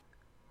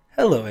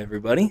Hello,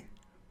 everybody.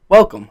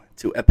 Welcome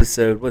to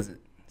episode, was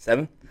it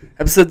 7?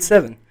 Episode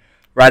 7,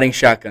 Riding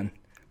Shotgun.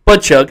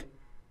 Buttchug.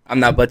 I'm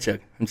not Buttchug.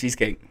 I'm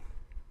Cheesecake.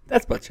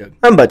 That's Buttchug.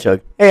 I'm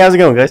Buttchug. Hey, how's it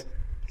going, guys?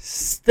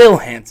 Still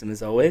handsome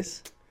as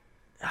always.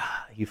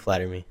 You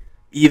flatter me.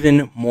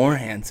 Even more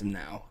handsome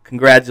now.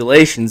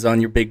 Congratulations on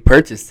your big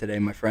purchase today,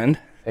 my friend.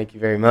 Thank you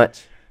very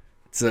much.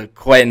 It's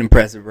quite an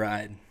impressive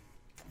ride.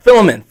 Fill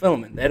them in.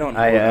 They don't know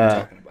what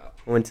I'm talking about.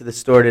 Went to the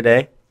store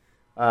today.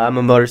 I'm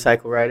a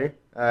motorcycle rider.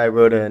 I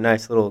rode a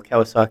nice little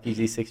Kawasaki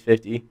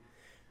Z650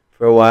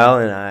 for a while,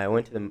 and I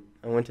went to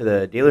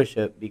the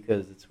dealership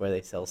because it's where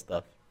they sell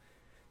stuff,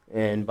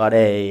 and bought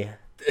a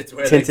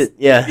tinted.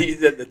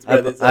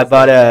 I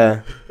bought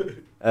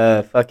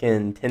a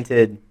fucking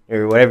tinted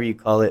or whatever you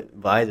call it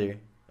visor,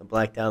 a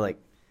blacked out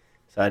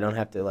so I don't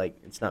have to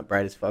it's not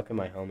bright as fuck in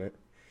my helmet.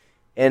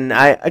 And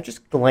I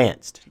just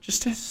glanced,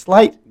 just a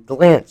slight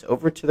glance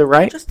over to the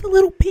right, Just a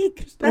little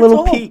peek.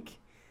 peek,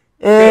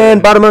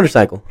 and bought a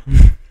motorcycle.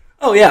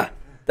 Oh, yeah.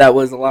 That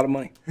was a lot of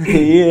money.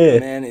 Yeah.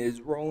 Man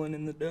is rolling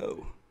in the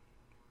dough.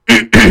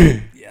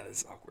 Yeah, this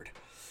is awkward.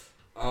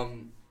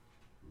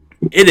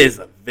 It is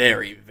a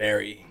very,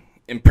 very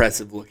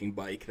impressive looking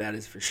bike, that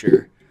is for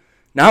sure.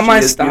 Not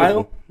my style.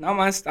 Beautiful. Not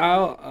my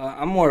style.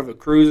 I'm more of a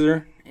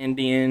cruiser,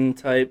 Indian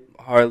type,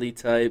 Harley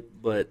type,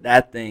 but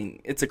that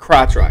thing, it's a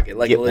crotch rocket,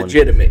 like a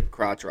legitimate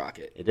crotch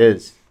rocket. It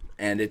is.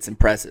 And it's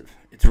impressive.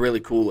 It's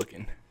really cool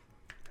looking.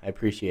 I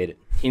appreciate it.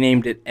 He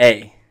named it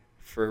A.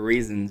 For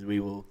reasons we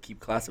will keep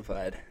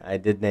classified. I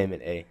did name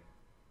it A.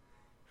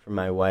 For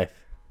my wife.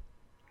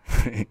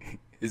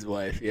 His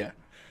wife, yeah.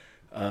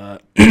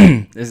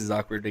 This is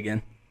awkward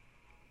again.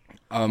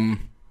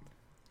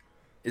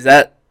 Is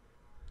that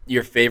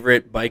your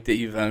favorite bike that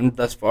you've owned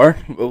thus far?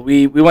 Well,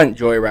 we went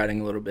joyriding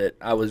a little bit.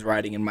 I was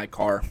riding in my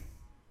car.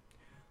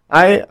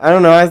 I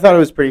don't know. I thought it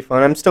was pretty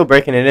fun. I'm still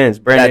breaking it in. It's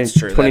brand new,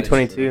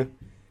 2022.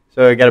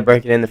 So I got to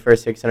break it in the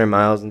first 600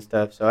 miles and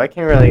stuff. So I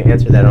can't really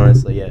answer that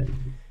honestly yet.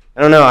 I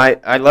don't know.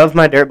 I love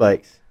my dirt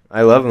bikes.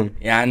 I love them.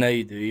 Yeah, I know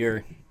you do.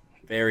 You're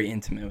very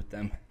intimate with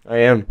them. I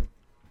am.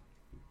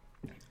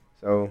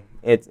 So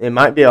it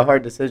might be a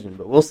hard decision,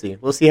 but we'll see.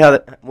 We'll see how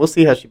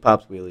she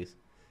pops wheelies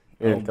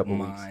in a couple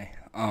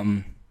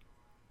weeks.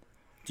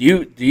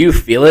 Do you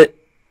feel it?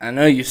 I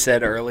know you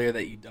said earlier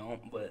that you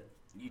don't, but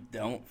you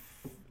don't.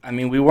 I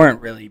mean, we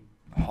weren't really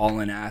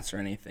hauling ass or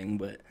anything,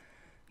 but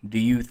do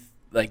you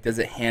does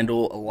it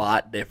handle a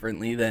lot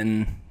differently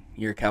than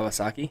your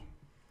Kawasaki?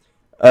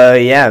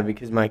 Yeah,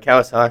 because my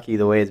Kawasaki,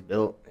 the way it's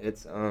built,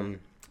 it's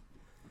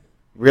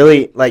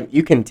really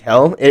you can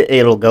tell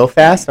it'll go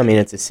fast. I mean,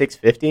 it's a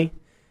 650.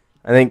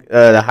 I think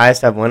the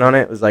highest I've went on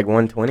it was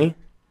 120.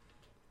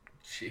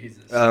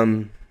 Jesus.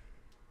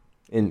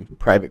 In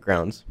private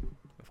grounds,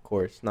 of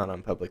course, not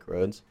on public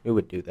roads. Who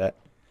would do that?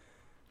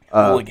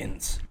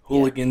 Hooligans,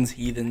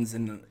 heathens,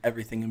 and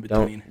everything in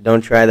between.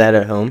 Don't try that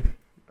at home.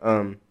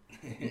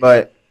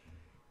 But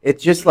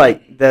it's just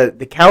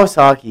the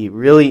Kawasaki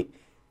really.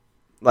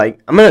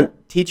 I'm going to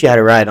teach you how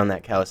to ride on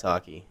that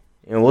Kawasaki.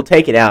 We'll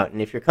take it out. And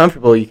if you're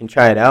comfortable, you can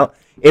try it out.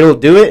 It'll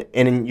do it,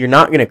 and you're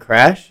not going to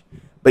crash.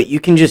 But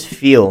you can just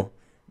feel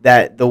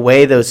that the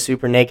way those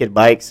super naked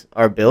bikes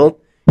are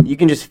built, you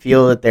can just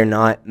feel that they're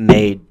not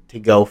made to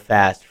go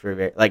fast.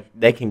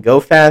 They can go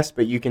fast,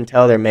 but you can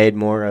tell they're made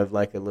more of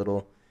a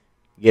little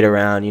get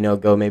around,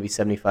 go maybe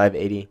 75,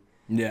 80.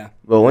 Yeah.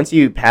 But once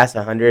you pass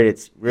 100,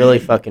 it's really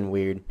fucking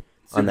weird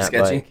on that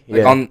sketchy? bike.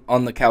 Yeah.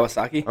 On the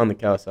Kawasaki? On the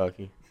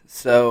Kawasaki.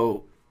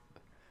 So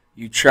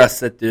you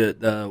trust that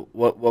the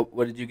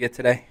what did you get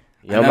today?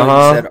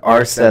 Yamaha said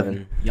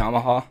R7.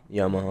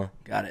 Yamaha.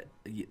 Got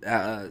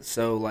it.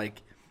 So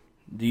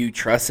do you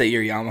trust that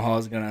your Yamaha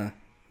is gonna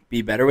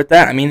be better with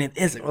that? I mean, it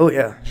is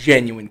a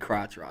genuine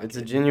crotch rocket. It's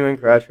a genuine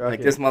crotch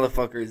rocket. This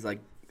motherfucker is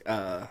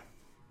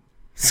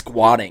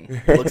squatting.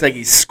 Looks like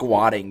he's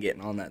squatting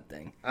getting on that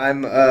thing.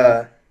 I'm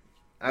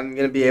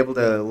gonna be able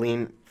to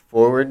lean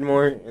forward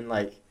more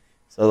and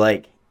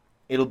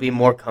it'll be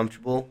more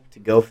comfortable to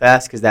go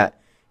fast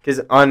because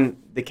on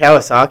the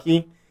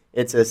Kawasaki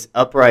it's an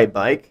upright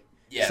bike.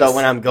 Yes. So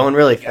when I'm going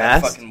really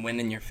fast, fucking wind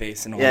in your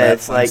face and all that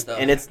fun stuff.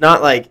 And it's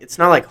not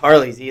like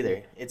Harley's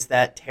either. It's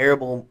that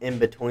terrible in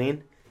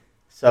between.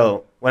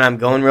 So when I'm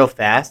going real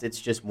fast, it's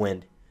just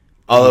wind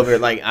all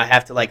over. I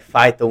have to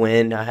fight the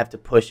wind. I have to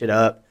push it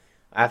up.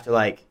 I have to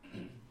I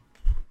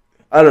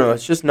don't know.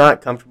 It's just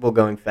not comfortable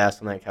going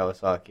fast on that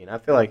Kawasaki, and I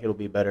feel like it'll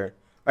be better.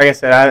 Like I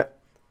said,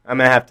 I'm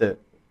gonna have to.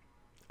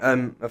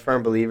 I'm a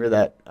firm believer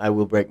that I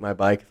will break my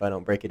bike if I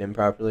don't break it in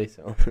properly.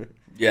 So.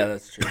 Yeah,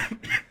 that's true.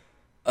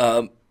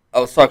 I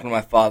was talking to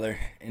my father,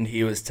 and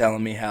he was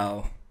telling me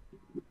how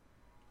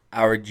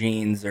our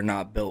genes are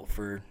not built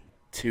for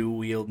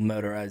two-wheeled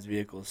motorized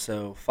vehicles.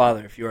 So,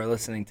 Father, if you are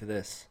listening to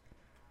this,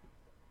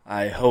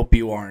 I hope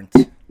you aren't.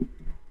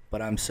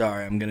 But I'm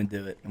sorry. I'm going to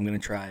do it. I'm going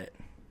to try it.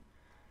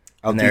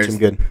 I'll teach him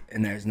good.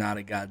 And there's not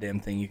a goddamn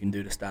thing you can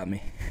do to stop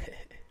me.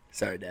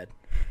 Sorry, Dad.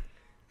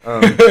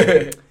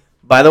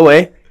 By the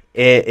way,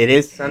 it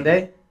is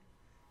Sunday,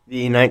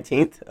 the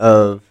 19th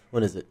of,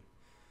 what is it,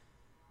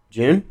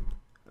 June?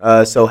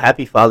 So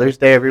happy Father's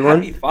Day,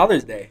 everyone. Happy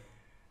Father's Day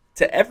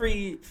to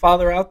every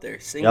father out there,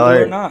 single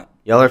or not.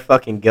 Y'all are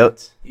fucking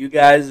goats. You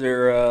guys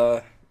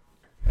are,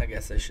 I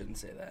guess I shouldn't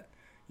say that.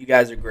 You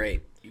guys are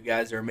great. You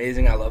guys are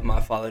amazing. I love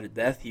my father to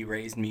death. He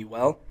raised me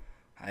well.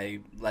 I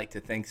like to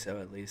think so,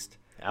 at least.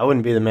 I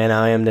wouldn't be the man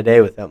I am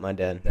today without my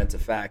dad. That's a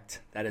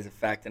fact. That is a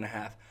fact and a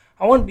half.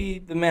 I wouldn't be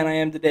the man I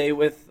am today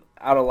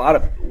without a lot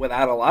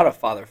of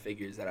father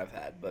figures that I've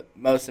had. But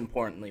most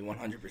importantly,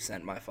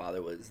 100%, my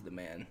father was the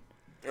man.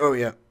 Oh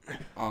yeah.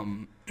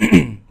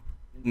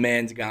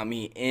 Man's got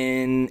me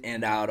in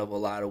and out of a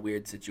lot of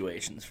weird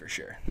situations for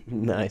sure.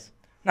 Nice.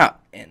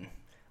 Not in.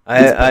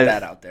 I've put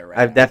that out there right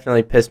I've now.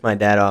 definitely pissed my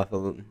dad off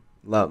a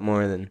lot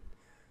more than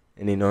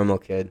any normal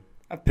kid.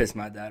 I've pissed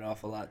my dad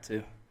off a lot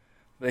too.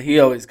 But he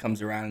always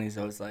comes around and he's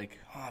always like,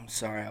 "Oh, I'm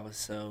sorry, I was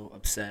so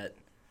upset."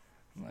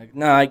 I'm like,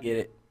 "No, I get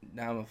it.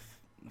 Now I'm a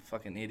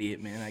fucking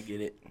idiot, man. I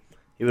get it."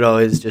 He would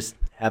always just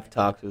have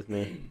talks with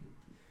me.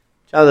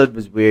 Childhood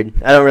was weird.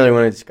 I don't really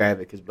want to describe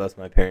it because both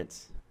my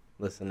parents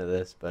listen to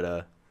this,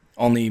 but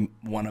only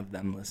one of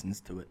them listens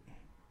to it.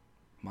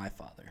 My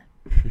father.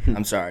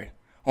 I'm sorry.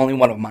 Only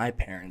one of my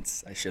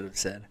parents, I should have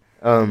said.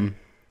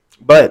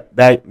 But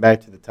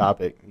back to the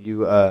topic.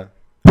 I'm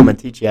gonna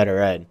teach you how to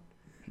ride.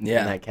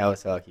 Yeah. In that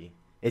Kawasaki.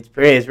 It's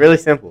really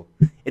simple.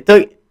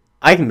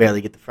 I can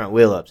barely get the front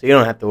wheel up, so you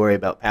don't have to worry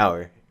about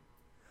power.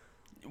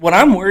 What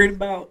I'm worried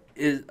about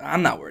is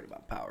I'm not worried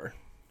about power.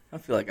 I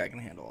feel like I can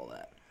handle all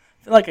that.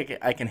 I feel like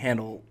I can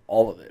handle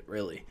all of it,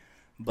 really.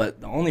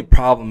 But the only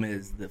problem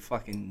is the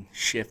fucking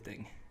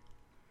shifting.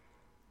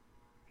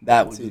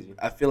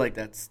 I feel like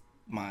that's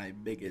my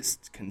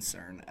biggest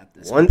concern at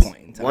this point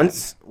in time.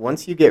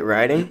 Once you get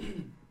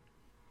riding,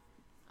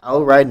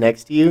 I'll ride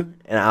next to you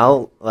and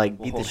I'll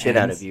beat the shit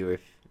out of you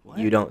if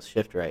you don't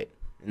shift right.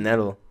 And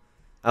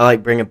I'll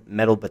bring a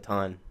metal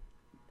baton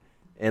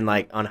and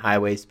on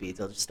highway speeds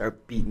I'll just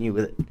start beating you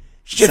with it.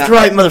 Shift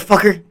right,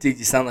 motherfucker. Dude,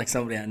 you sound like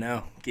somebody I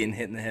know getting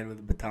hit in the head with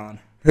a baton.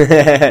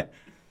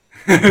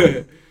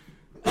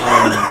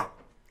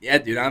 Yeah,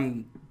 dude,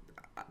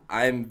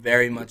 I'm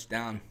very much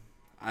down.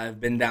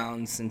 I've been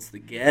down since the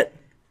get.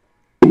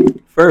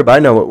 Ferb, I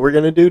know what we're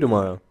gonna do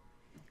tomorrow.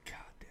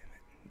 God damn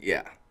it.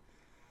 Yeah.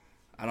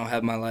 I don't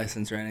have my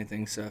license or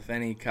anything, so if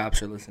any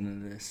cops are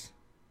listening to this,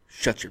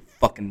 shut your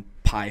fucking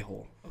pie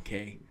hole,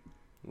 okay?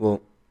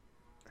 Well,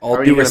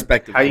 all due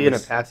respect, how are you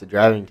gonna pass a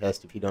driving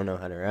test if you don't know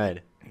how to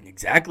ride?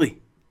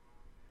 Exactly.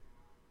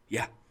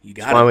 Yeah, you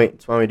got it.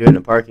 That's why we do it in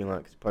a parking lot,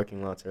 because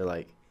parking lots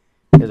are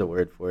there's a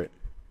word for it,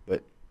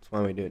 but that's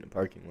why we do it in a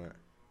parking lot.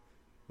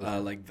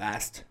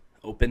 Vast,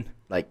 open?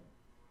 The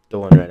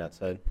one right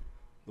outside.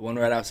 The one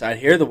right outside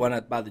here, the one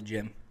by the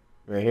gym?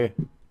 Right here.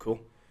 Cool.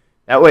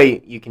 That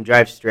way you can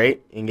drive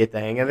straight and get the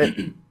hang of it,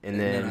 and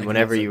then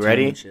whenever you're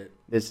ready,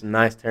 there's some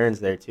nice turns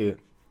there too.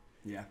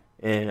 Yeah.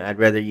 And I'd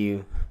rather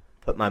you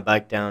put my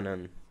bike down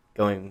on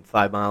going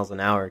 5 miles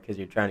an hour because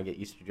you're trying to get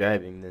used to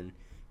driving than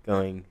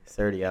going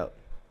 30 out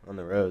on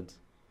the roads.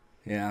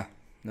 Yeah.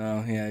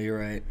 No, yeah, you're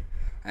right.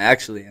 I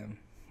actually am,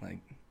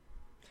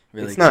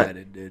 really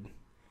excited, dude.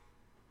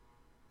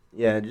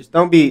 Yeah, just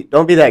don't be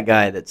that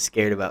guy that's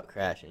scared about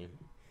crashing.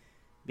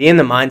 Be in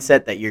the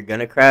mindset that you're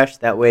gonna crash.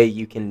 That way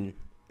you can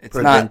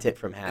prevent it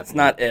from happening. It's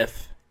not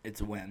if,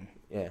 it's when.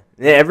 Yeah.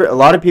 A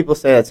lot of people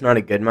say that's not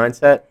a good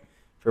mindset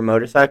for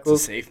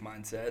motorcycles. It's a safe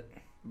mindset.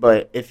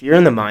 But if you're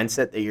in the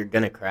mindset that you're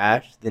gonna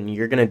crash, then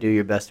you're gonna do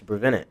your best to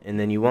prevent it, and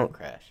then you won't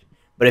crash.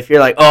 But if you're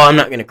like, oh, I'm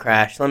not gonna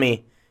crash, let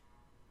me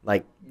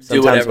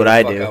sometimes what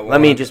I do. Let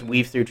me just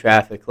weave through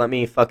traffic. Let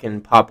me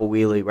fucking pop a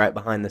wheelie right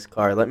behind this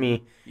car. Let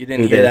me You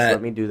didn't hear that.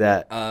 Let me do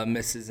that.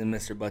 Mrs. and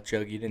Mr.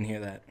 Buttchug, you didn't hear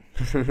that.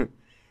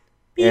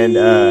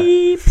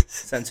 And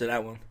censor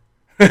that one.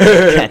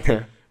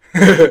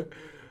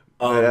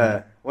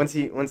 Once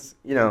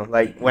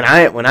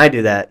when I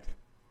do that,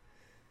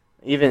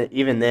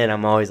 even then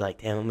I'm always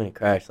like, damn, I'm gonna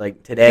crash.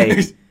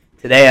 Today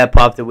I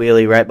popped a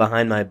wheelie right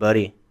behind my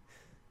buddy,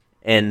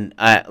 and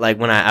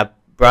when I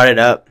brought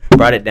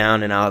it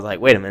down, and I was like,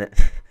 wait a minute,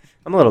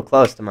 I'm a little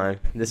close to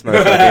this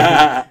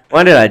motherfucker.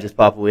 Why did I just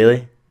pop a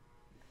wheelie?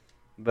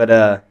 But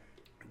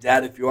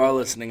Dad, if you are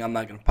listening, I'm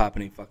not gonna pop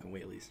any fucking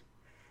wheelies.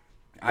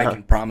 I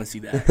can promise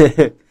you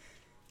that.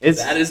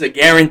 That is a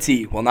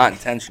guarantee. Well, not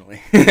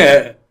intentionally.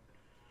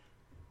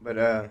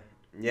 But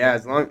yeah,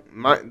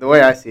 the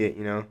way I see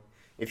it,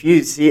 if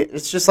you see it,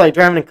 it's just like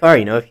driving a car.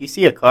 If you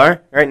see a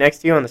car right next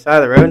to you on the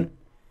side of the road,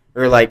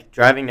 or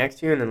driving next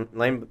to you in the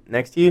lane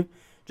next to you,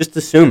 just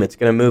assume it's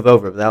gonna move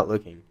over without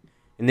looking,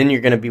 and then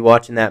you're gonna be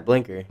watching that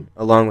blinker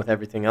along with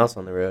everything else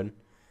on the road.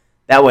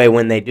 That way,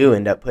 when they do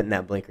end up putting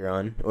that blinker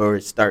on or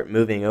start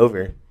moving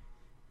over,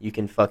 you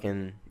can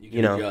fucking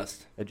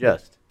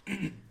adjust.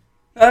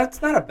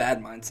 That's not a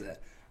bad mindset.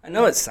 I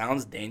know it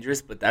sounds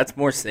dangerous, but that's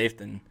more safe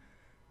than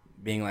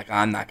being like,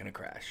 I'm not going to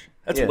crash.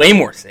 That's way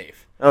more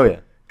safe. Oh,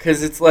 yeah.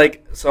 Because it's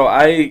so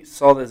I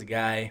saw this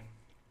guy,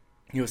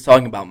 he was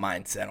talking about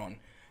mindset on,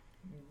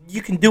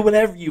 you can do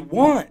whatever you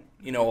want.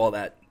 All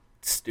that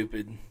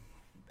stupid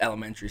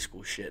elementary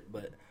school shit.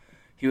 But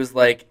he was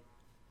like,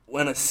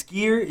 when a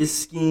skier is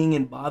skiing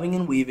and bobbing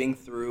and weaving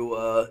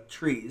through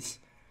trees,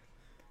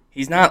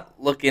 he's not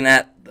looking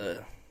at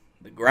the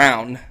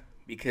ground,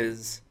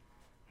 because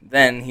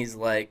then he's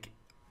like,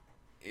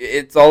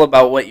 it's all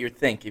about what you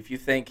think. If you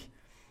think,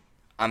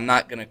 I'm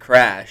not going to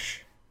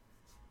crash,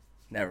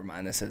 never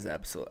mind, this is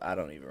absolute. I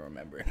don't even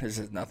remember. This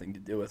has nothing to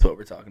do with what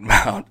we're talking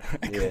about.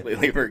 I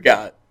completely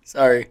forgot.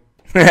 Sorry.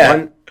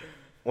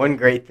 One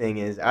great thing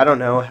is, I don't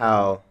know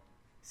how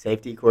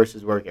safety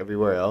courses work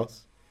everywhere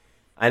else.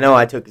 I know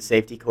I took a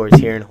safety course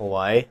here in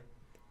Hawaii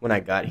when I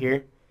got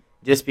here,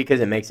 just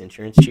because it makes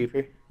insurance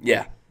cheaper.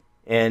 Yeah.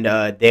 And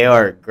they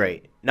are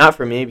great. Not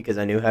for me, because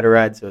I knew how to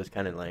ride, so it was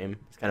kind of lame.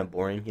 It's kind of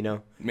boring, you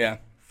know? Yeah.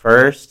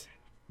 First,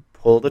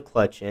 pull the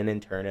clutch in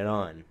and turn it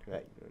on.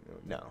 Right?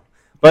 No.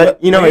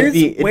 But, you know,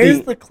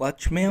 where's the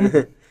clutch,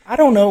 ma'am? I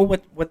don't know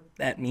what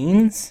that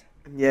means.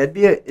 Yeah, it'd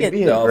be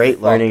a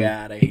great learning.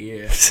 Get the fuck out of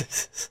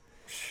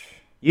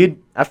here.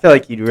 I feel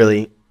like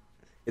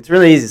it's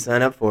really easy to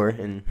sign up for,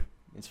 and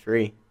it's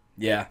free.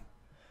 Yeah.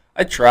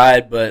 I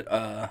tried, but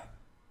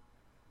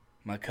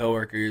my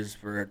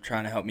coworkers were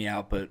trying to help me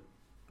out, but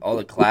all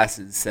the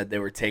classes said they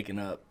were taken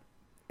up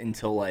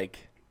until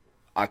like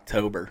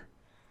October.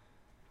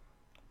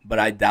 But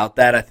I doubt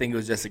that. I think it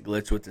was just a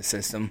glitch with the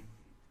system.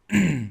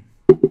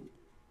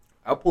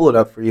 I'll pull it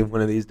up for you one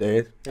of these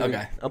days. Maybe.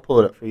 Okay. I'll pull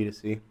it up for you to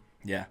see.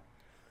 Yeah.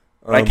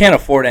 But I can't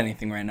afford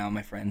anything right now,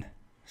 my friend.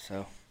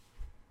 So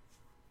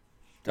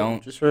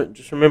don't. Just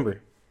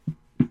remember.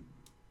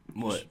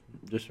 What?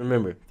 Just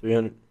remember,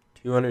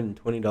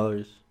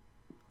 $220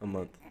 a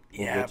month.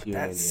 Yeah, but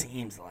that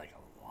seems like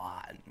a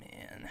lot,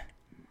 man.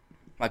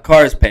 My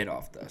car is paid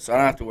off, though, so I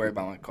don't have to worry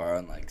about my car,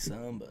 unlike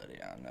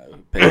somebody I know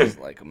who pays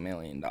like $1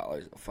 million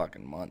a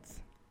fucking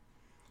month.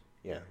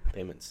 Yeah,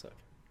 payments suck.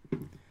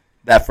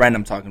 That friend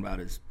I'm talking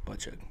about is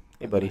Buttchug.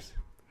 Hey, buddies.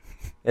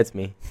 That's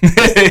me.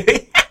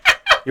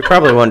 You're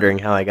probably wondering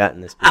how I got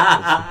in this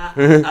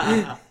position.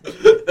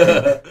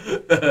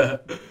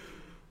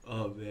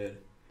 Oh, man.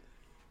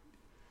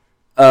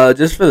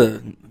 Just for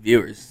the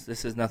viewers,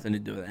 this has nothing to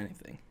do with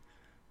anything.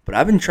 But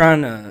I've been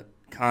trying to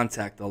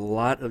contact a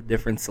lot of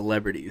different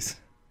celebrities.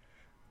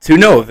 To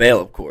no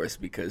avail, of course,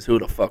 because who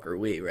the fuck are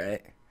we,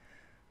 right?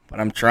 But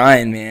I'm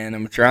trying, man.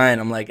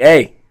 I'm like,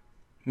 hey,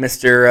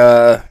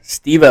 Mr.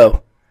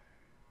 Steve-O.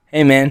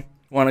 Hey, man,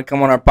 want to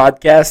come on our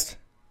podcast?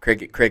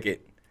 Cricket,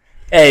 cricket.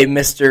 Hey,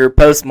 Mr.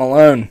 Post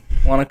Malone,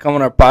 want to come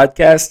on our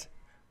podcast?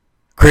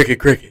 Cricket,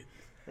 cricket.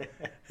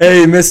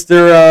 Hey,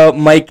 Mr.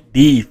 Mike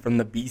D from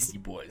the Beastie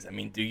Boys. I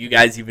mean, do you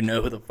guys even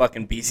know who the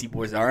fucking Beastie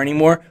Boys are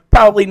anymore?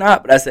 Probably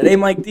not, but I said, hey,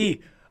 Mike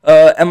D,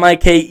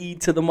 M-I-K-E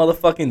to the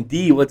motherfucking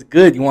D, what's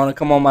good? You want to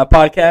come on my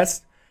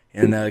podcast?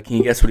 And can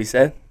you guess what he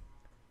said?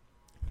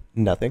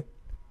 Nothing.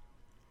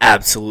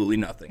 Absolutely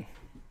nothing.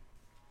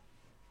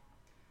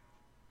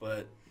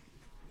 But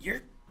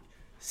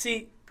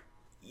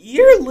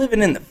you're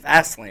living in the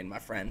fast lane, my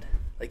friend.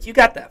 Like, you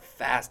got that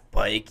fast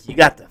bike. You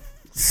got the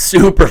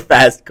super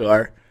fast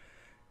car.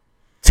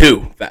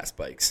 2 fast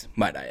bikes,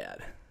 might I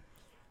add.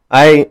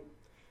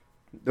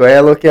 The way I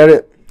look at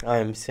it,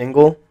 I'm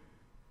single.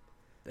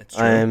 That's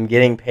true. I'm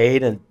getting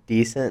paid a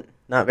decent,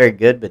 not very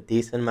good, but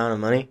decent amount of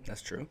money.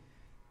 That's true.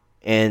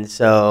 And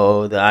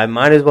so I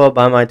might as well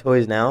buy my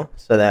toys now,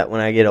 so that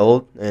when I get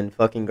old and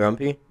fucking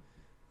grumpy,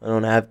 I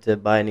don't have to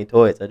buy any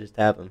toys. I just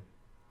have them.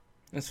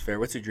 That's fair.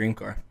 What's your dream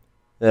car?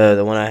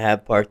 The one I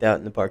have parked out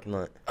in the parking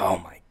lot. Oh,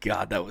 my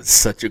God. That was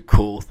such a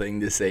cool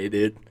thing to say,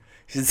 dude. You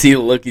should see the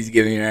look he's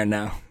giving you right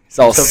now. He's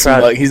all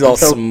smug. He's all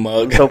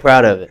smug. I'm so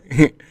proud of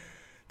it.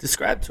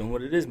 Describe to him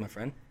what it is, my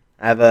friend.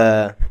 I have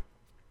a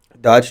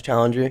Dodge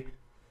Challenger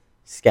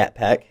Scat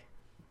Pack,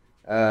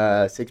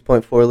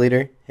 6.4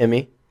 liter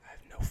Hemi, I have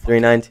no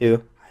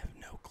 392. I have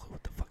no clue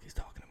what the fuck he's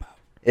talking about.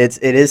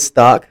 It is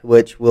stock,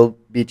 which will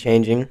be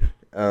changing,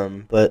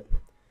 but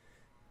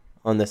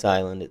on this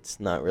island,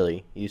 it's not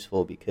really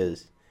useful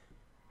because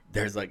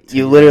there's like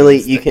you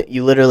literally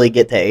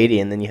get to 80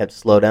 and then you have to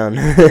slow down.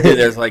 Dude,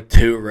 there's like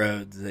 2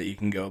 roads that you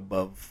can go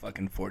above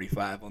fucking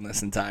 45 on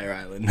this entire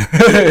island.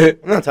 I'm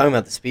not talking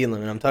about the speed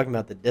limit. I'm talking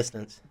about the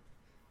distance.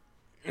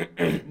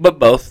 But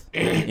both,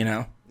 you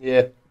know.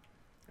 Yeah.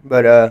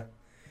 But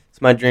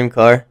it's my dream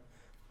car.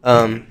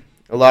 A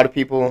lot of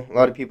people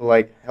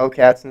like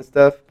Hellcats and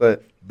stuff,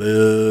 but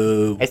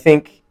boo. I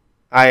think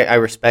I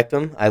respect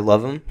them. I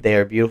love them. They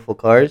are beautiful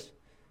cars.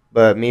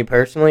 But me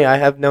personally, I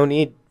have no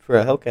need for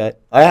a Hellcat.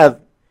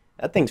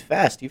 That thing's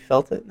fast. You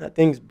felt it? That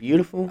thing's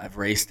beautiful. I've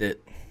raced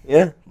it.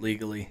 Yeah.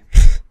 Legally.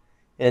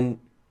 And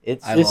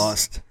I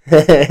lost.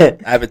 I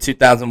have a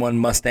 2001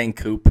 Mustang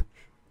Coupe.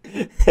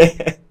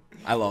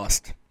 I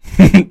lost.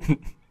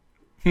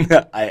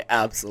 I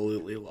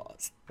absolutely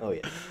lost. Oh,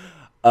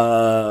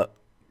 yeah.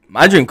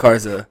 My dream car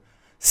is a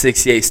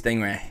 68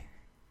 Stingray.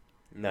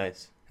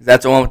 Nice. Is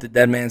that the one with the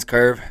dead man's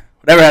curve?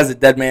 Whatever has the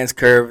dead man's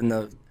curve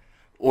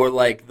or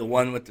like the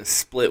one with the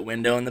split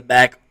window in the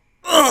back.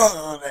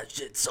 Oh, that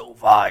shit's so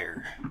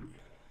fire.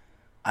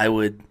 I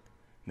would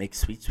make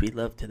sweet, sweet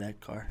love to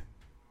that car.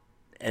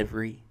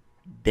 Every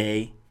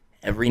day,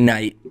 every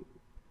night.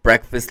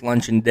 Breakfast,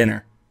 lunch, and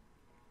dinner.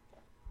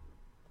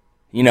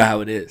 You know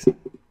how it is.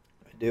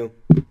 I do.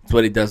 It's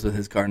what he does with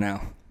his car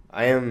now.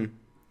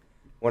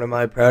 One of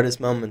my proudest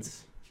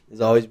moments has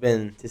always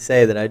been to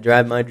say that I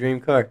drive my dream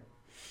car.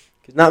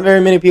 Because not very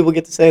many people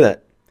get to say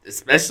that.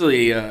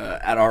 Especially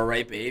at our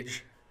ripe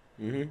age.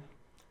 Mm-hmm.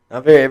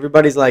 Not very.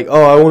 Everybody's like,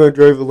 oh, I want to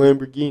drive a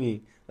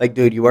Lamborghini. Like,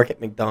 dude, you work at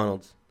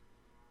McDonald's.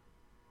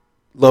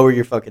 Lower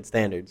your fucking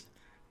standards.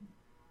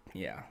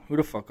 Yeah. Who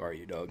the fuck are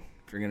you, dog?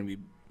 If you're going to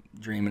be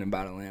dreaming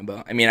about a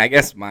Lambo. I mean, I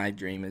guess my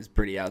dream is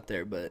pretty out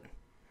there, but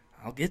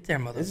I'll get there,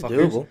 motherfuckers. It's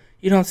doable.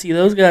 You don't see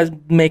those guys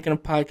making a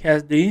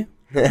podcast, do you?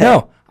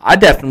 No, I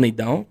definitely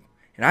don't.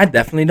 And I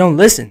definitely don't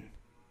listen.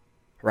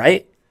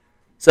 Right?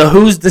 So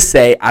who's to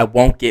say I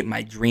won't get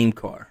my dream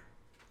car?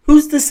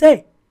 Who's to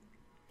say?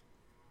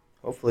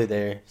 Hopefully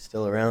they're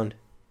still around.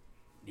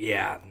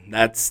 Yeah,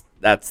 that's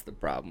the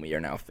problem we are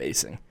now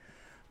facing.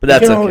 But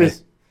that's okay.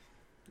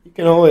 You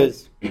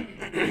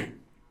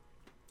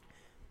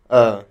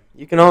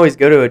can always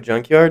go to a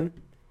junkyard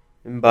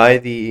and buy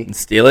the And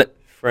steal it?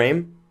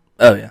 frame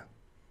Oh, yeah.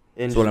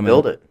 and That's what just I mean.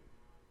 build it.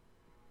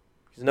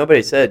 Because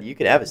nobody said you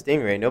could have a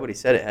Stingray. Nobody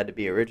said it had to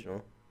be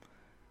original.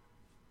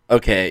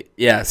 Okay,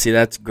 yeah, see,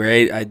 that's a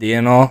great idea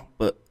and all,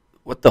 but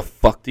what the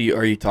fuck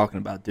are you talking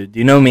about, dude? Do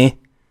you know me?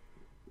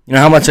 You know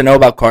how much I know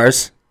about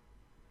cars?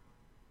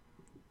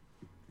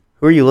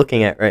 Who are you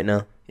looking at right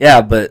now?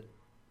 Yeah, but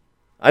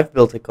I've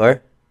built a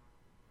car.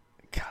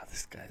 God,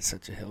 this guy's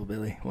such a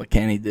hillbilly. What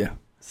can he do?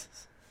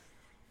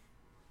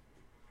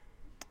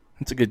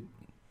 It's a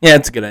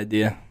good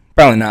idea.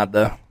 Probably not,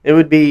 though. It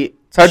would be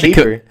It's hard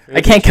cheaper. to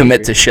I can't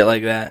commit to shit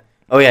like that.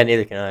 Oh, yeah,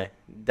 neither can I.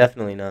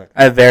 Definitely not.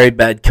 I have very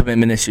bad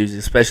commitment issues,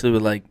 especially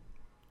with, like,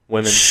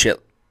 Women.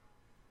 shit. ...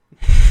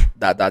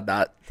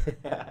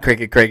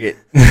 Cricket.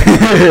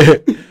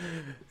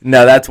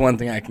 No, that's one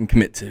thing I can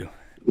commit to.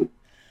 All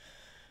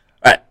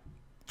right,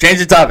 change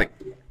the topic.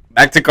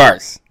 Back to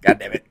cars. God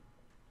damn it.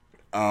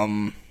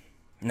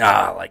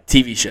 Nah, like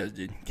TV shows,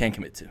 dude. Can't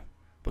commit to.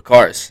 But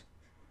cars,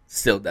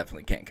 still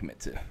definitely can't commit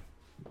to.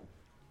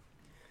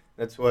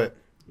 That's what.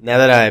 Now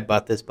that I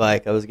bought this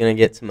bike, I was going to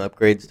get some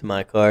upgrades to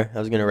my car. I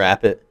was going to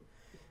wrap it.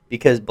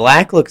 Because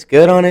black looks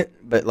good on it,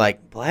 but,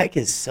 like, black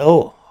is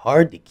so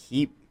hard to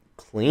keep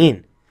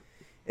clean.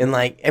 And,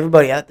 like,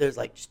 everybody out there is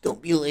like, just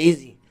don't be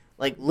lazy.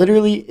 Like,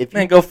 literally, if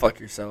Man, you... go fuck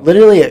yourself.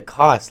 Literally, it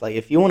costs. Like,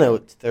 if you want to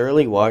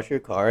thoroughly wash your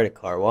car at a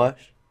car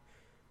wash,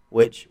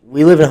 which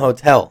we live in a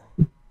hotel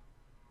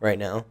right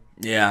now.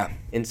 Yeah.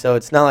 And so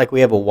it's not like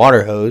we have a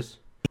water hose.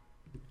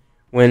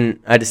 When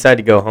I decide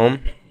to go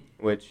home,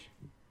 which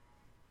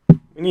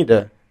we need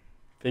to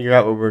figure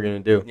out what we're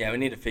going to do. Yeah, we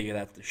need to figure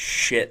that the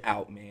shit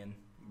out, man.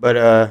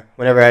 But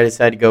whenever I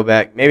decide to go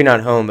back, maybe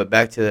not home, but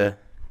back to the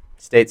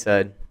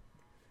stateside,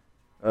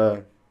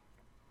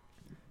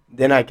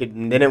 then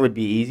it would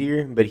be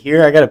easier. But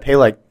here I got to pay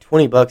like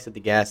 $20 at the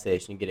gas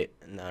station to get it,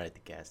 not at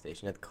the gas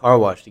station, at the car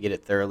wash to get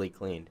it thoroughly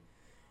cleaned.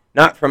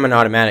 Not from an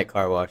automatic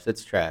car wash,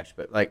 that's trash,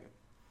 but like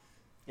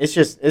it's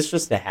just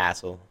a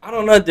hassle. I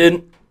don't know,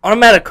 dude.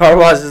 Automatic car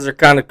washes are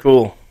kind of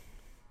cool.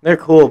 They're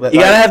cool, but You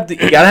gotta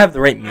have the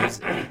right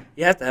music.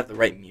 You have to have the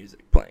right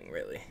music playing,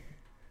 really.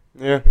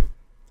 Yeah.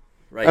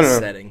 Right I don't know.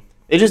 setting.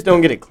 They just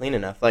don't get it clean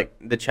enough. Like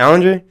the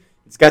Challenger,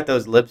 it's got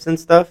those lips and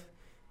stuff,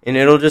 and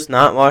it'll just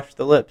not wash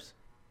the lips.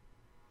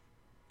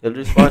 It'll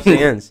just wash the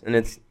ends, and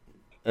it's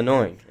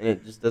annoying, and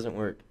it just doesn't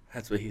work.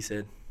 That's what he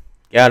said.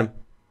 Got him.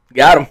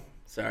 Got him.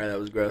 Sorry, that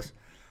was gross.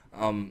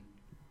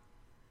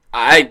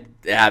 I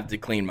have to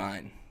clean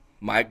mine.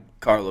 My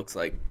car looks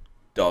like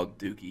dog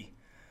dookie.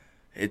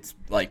 It's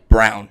like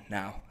brown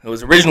now. It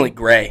was originally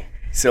gray,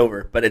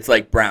 silver, but it's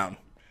like brown.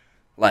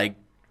 Like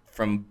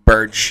from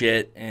bird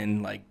shit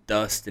and like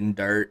dust and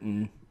dirt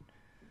and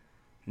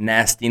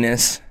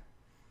nastiness.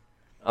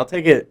 I'll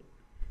take it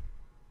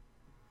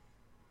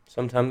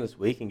sometime this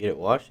week and get it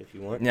washed if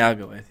you want. Yeah, I'll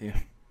go with you.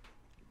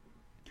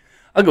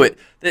 I'll go with.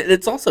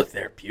 It's also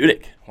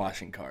therapeutic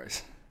washing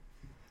cars.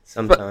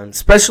 Sometimes.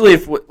 Especially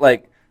if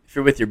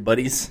you're with your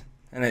buddies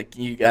and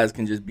you guys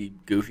can just be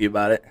goofy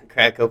about it.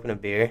 Crack open a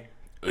beer.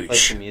 Play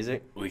some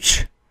music.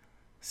 Oosh.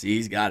 See,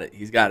 he's got it.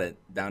 He's got it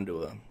down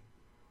to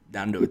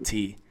a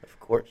T. Of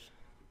course.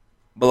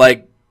 But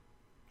like,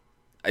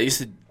 I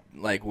used to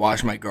like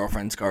wash my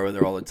girlfriend's car with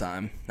her all the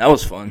time. That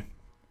was fun.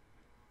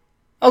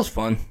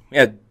 We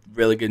had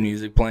really good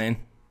music playing.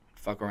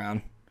 Fuck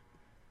around.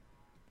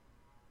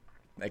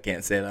 I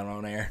can't say that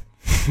on air.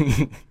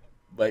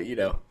 But you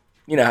know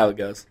how it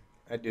goes.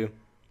 I do.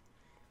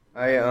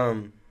 I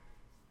don't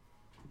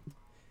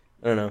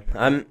know.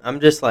 I'm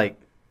just like,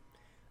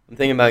 I'm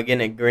thinking about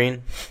getting it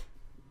green.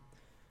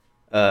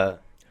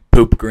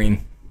 Poop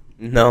green.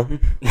 No.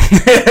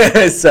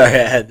 Sorry,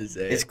 I had to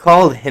say It's it.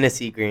 called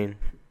Hennessy green.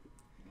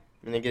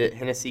 I'm gonna get it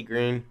Hennessy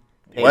green.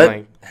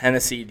 What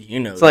Hennessy do you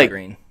know It's like-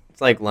 green?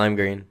 It's like lime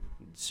green.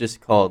 It's just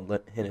called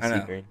Hennessy I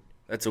know. green.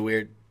 That's a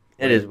weird.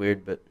 It is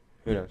weird, but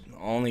who knows? The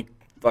only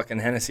fucking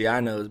Hennessy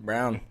I know is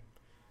brown.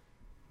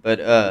 But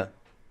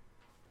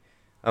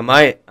I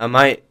might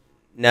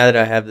now that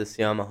I have this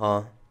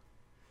Yamaha,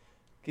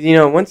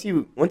 because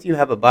once you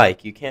have a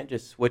bike, you can't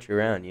just switch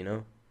around. What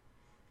do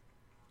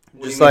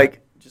Just you mean?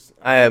 like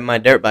My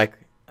dirt bike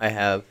I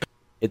have,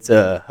 it's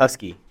a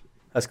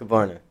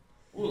Husqvarna.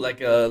 Ooh,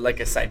 like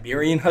a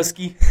Siberian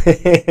husky.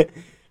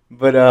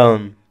 But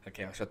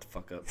Okay, I'll shut the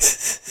fuck up.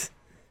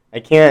 I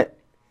can't.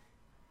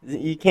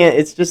 You can't.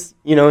 It's just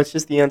it's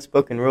just the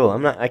unspoken rule.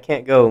 I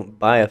can't go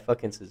buy a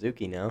fucking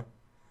Suzuki now.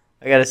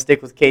 I gotta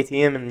stick with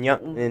KTM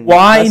and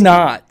Why Husky.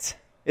 not?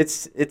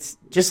 It's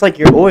just like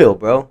your oil,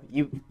 bro.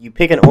 You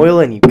pick an oil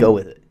and you go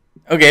with it.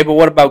 Okay, but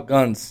what about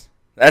guns?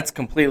 That's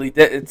completely.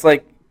 It's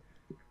like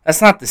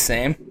that's not the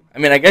same. I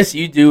mean, I guess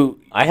you do.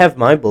 I have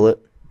my bullet.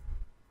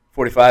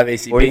 45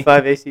 ACP.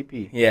 45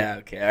 ACP. Yeah.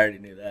 Okay, I already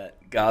knew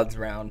that. God's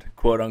round,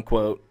 quote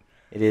unquote.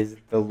 It is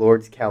the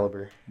Lord's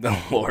caliber. The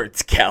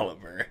Lord's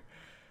caliber.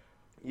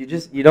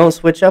 You don't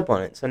switch up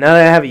on it. So now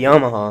that I have a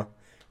Yamaha,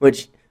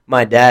 which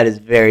my dad is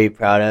very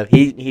proud of.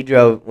 He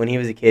drove when he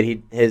was a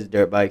kid. His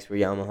dirt bikes were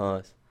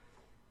Yamahas,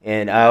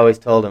 and I always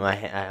told him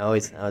I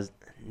was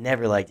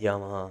never liked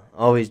Yamaha.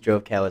 Always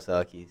drove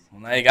Kawasaki's.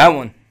 Well, now you got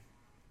one.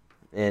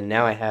 And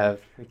now I have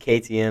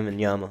KTM and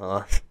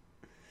Yamaha.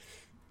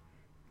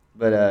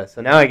 But so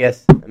now I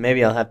guess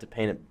maybe I'll have to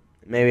paint it.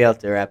 Maybe I'll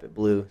have to wrap it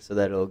blue so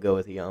that it'll go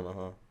with a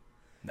Yamaha.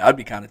 That would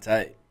be kind of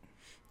tight.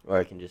 Or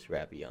I can just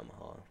wrap a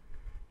Yamaha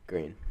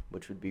green,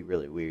 which would be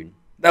really weird.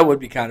 That would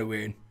be kind of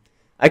weird.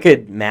 I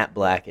could matte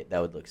black it.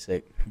 That would look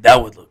sick.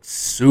 That would look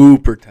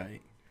super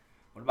tight.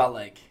 What about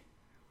like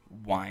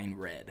wine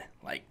red,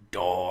 like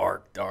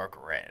dark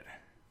red?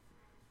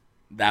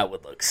 That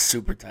would look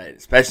super tight,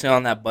 especially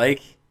on that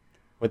bike.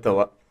 With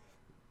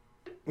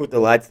the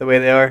lights the way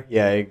they are?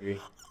 Yeah, I agree.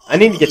 I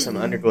need to get some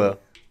underglow.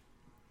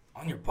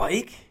 On your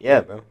bike?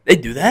 Yeah, bro. They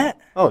do that?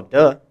 Oh,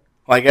 duh.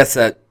 Well, I guess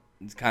that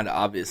it's kind of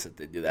obvious that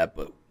they do that,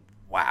 but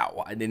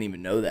wow, I didn't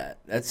even know that.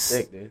 That's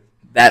sick, dude.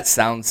 That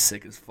sounds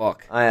sick as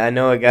fuck. I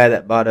know a guy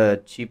that bought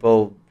a cheap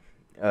old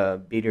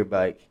beater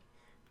bike,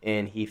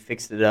 and he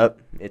fixed it up.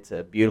 It's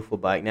a beautiful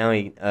bike. Now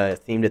he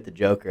themed it the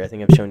Joker. I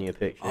think I've shown you a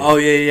picture. Oh,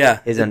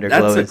 yeah. His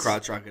underglow That's a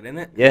crotch rocket, isn't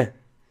it? Yeah.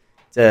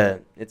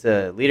 It's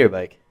a leader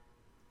bike.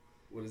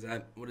 What does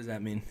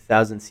that mean?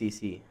 1,000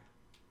 cc.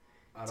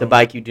 It's a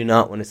bike you do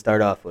not want to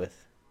start off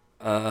with.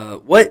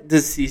 What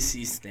does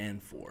CC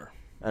stand for?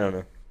 I don't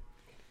know.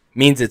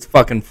 Means it's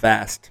fucking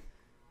fast.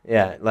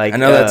 Yeah, like I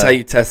know that's how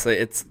you test it.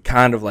 It's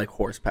kind of like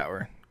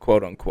horsepower,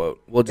 quote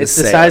unquote. We'll just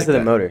it's the size of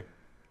the motor.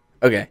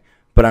 Okay,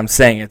 but I'm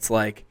saying it's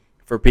like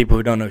for people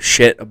who don't know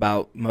shit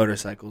about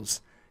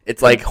motorcycles,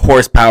 it's like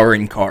horsepower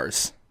in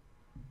cars.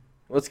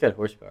 Well, it's got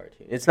horsepower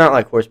too. It's not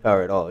like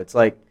horsepower at all. It's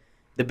like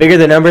the bigger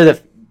the number,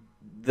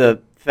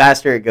 the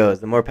faster it goes,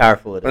 the more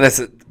powerful it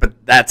is.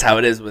 But that's how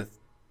it is with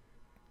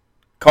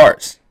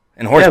cars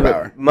and horsepower.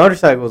 Yeah, but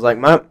motorcycles, like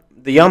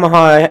the Yamaha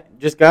I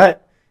just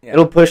got,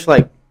 it'll push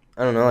like,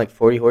 I don't know, like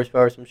 40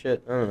 horsepower or some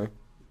shit. I don't know.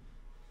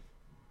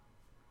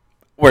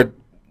 We're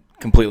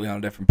completely on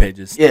different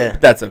pages. Yeah.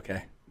 But that's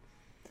okay.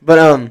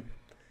 But,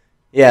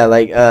 yeah,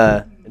 like,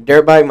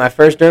 dirt bike, my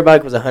first dirt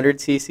bike was 100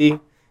 cc.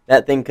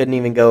 That thing couldn't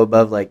even go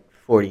above like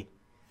 40.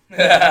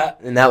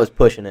 And that was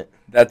pushing it.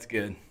 That's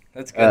good.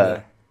 That's good,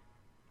 though.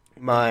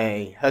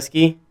 My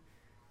Husky,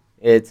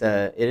 it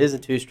is a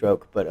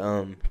two-stroke, but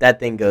that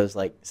thing goes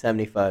like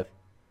 75.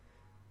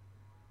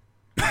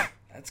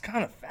 That's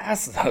kind of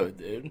fast, though,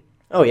 dude.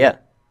 Oh, yeah.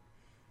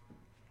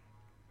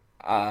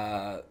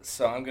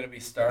 So I'm going to be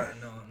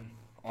starting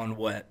on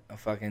what? A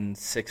fucking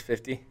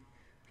 650?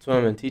 That's what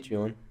I'm going to teach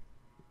you on.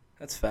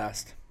 That's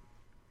fast.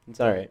 It's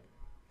all right.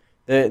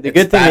 The It's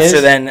good thing is faster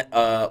than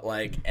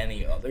like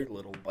any other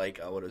little bike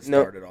I would have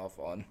started off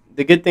on.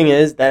 The good thing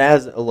is that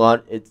has a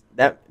lot.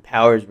 That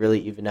power is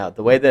really evened out.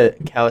 The way the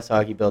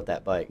Kawasaki built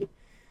that bike,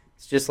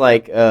 it's just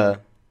like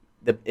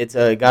it's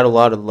got a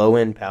lot of low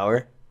end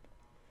power.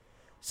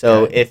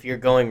 So if you're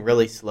going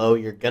really slow,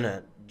 you're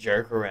gonna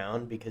jerk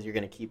around because you're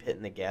gonna keep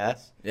hitting the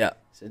gas. Yeah.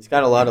 So it's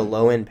got a lot of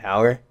low end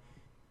power,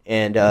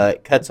 and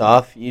it cuts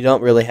off. You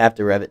don't really have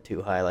to rev it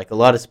too high. Like a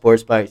lot of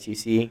sports bikes, you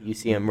see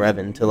them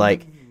revving to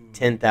like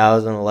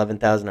 10,000,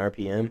 11,000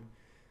 RPM.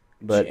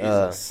 But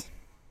Jesus.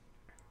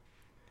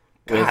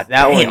 with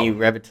that one, you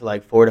rev it to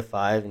like 4 to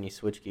 5, and you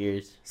switch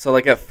gears. So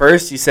like at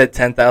first you said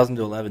 10,000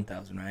 to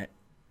 11,000, right?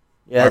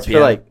 Yeah, that's for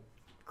like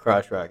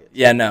crotch rockets.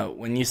 Yeah, no.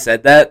 When you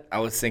said that, I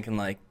was thinking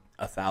like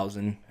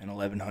 1,000 and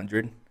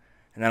 1,100,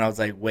 and then I was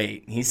like,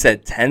 wait, he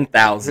said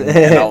 10,000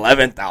 and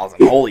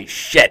 11,000. Holy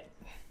shit!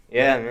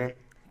 Yeah, man.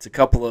 It's a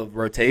couple of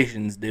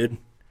rotations, dude.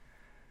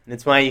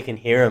 That's why you can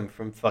hear them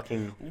from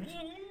fucking.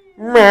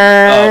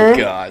 Oh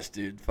gosh,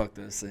 dude, fuck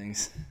those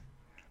things.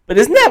 But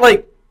isn't that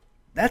like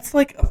that's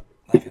like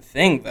a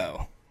thing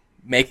though,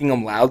 making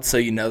them loud so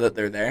you know that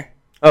they're there?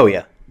 Oh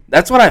yeah,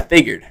 that's what I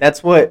figured.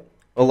 That's what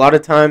a lot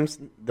of times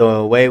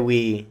the way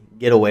we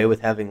get away with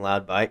having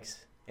loud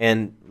bikes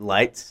and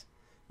lights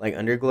like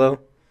underglow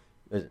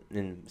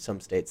in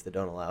some states that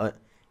don't allow it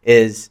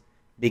is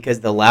because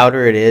the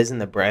louder it is and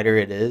the brighter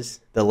it is,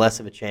 the less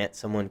of a chance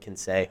someone can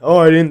say, "Oh,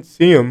 I didn't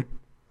see him."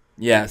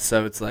 Yeah,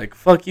 so it's like,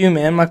 fuck you,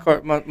 man.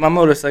 My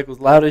motorcycle's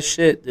loud as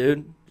shit,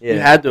 dude. Yeah. You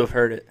had to have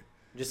heard it.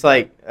 Just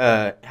like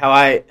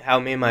how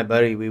me and my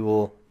buddy, we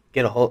will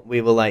get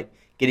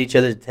each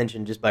other's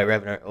attention just by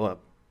revving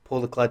pull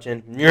the clutch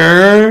in.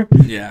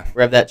 Yeah.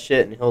 Rev that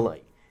shit, and he'll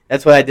like.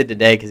 That's what I did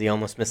today because he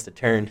almost missed a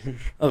turn.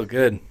 Oh,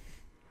 good.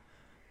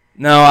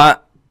 No,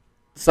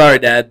 sorry,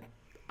 Dad.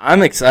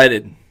 I'm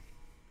excited.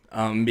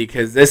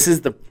 Because this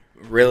is a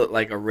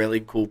really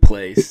cool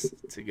place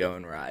to go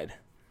and ride.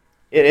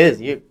 It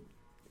is.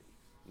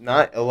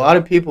 Not a lot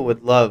of people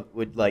would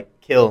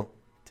kill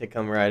to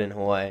come ride in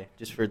Hawaii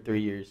just for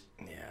 3 years.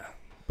 Yeah,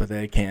 but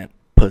they can't,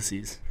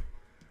 pussies.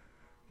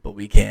 But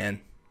we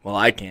can. Well,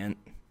 I can't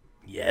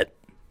yet.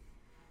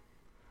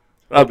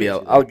 But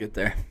I'll get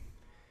there.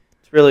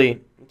 It's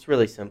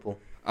really simple.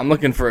 I'm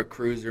looking for a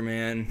cruiser,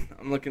 man.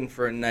 I'm looking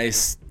for a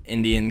nice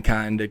Indian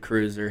kind of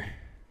cruiser.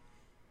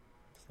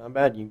 It's not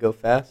bad. You can go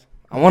fast.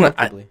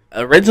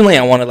 Originally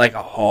I wanted like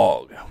a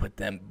hog with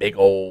them big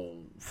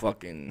old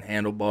fucking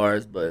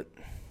handlebars, but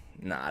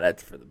nah,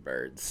 that's for the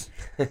birds.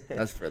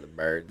 That's for the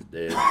birds,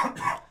 dude.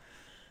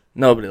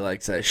 Nobody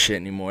likes that shit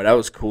anymore. That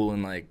was cool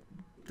in like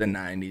the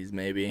 90s,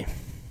 maybe.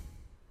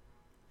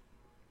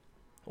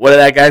 What did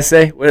that guy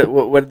say?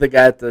 What did the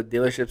guy at the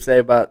dealership say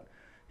about?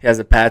 He has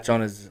a patch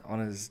on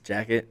his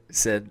jacket. It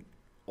said,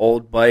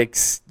 "Old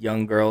bikes,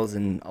 young girls,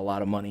 and a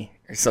lot of money,"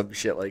 or some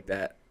shit like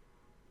that.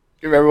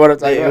 You remember what I'm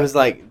talking about? It was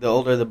like the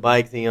older the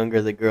bike, the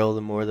younger the girl,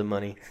 the more the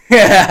money.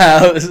 Yeah,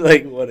 I was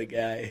like, what a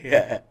guy.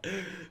 Yeah.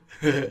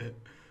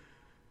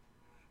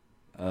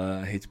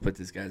 I hate to put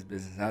this guy's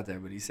business out there,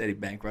 but he said he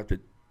bankrupted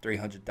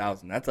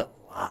 $300,000. That's a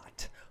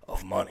lot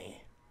of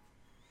money.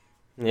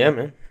 Yeah,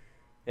 man.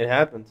 It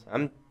happens.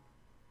 I'm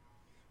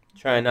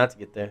trying not to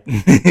get there.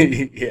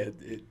 Yeah,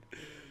 dude.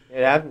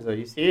 It happens, though.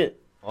 You see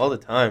it all the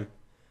time.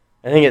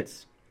 I think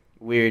it's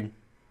weird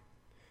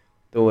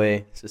the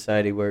way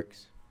society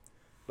works.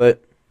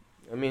 But,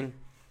 I mean,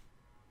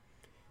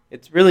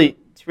 it's really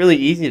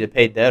easy to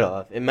pay debt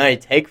off. It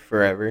might take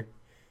forever,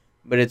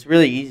 but it's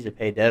really easy to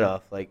pay debt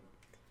off. Like,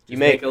 you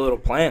make a little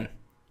plan.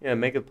 Yeah,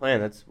 make a plan.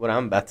 That's what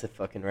I'm about to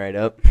fucking write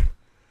up.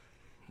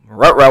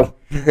 Ruh-roh.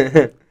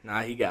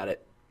 Nah, he got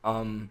it.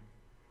 And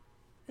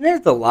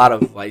there's a lot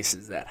of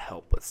vices that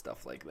help with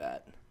stuff like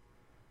that.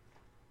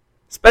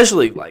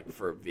 Especially, like,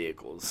 for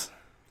vehicles.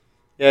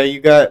 Yeah,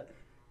 you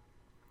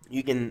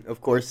can,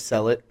 of course,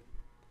 sell it.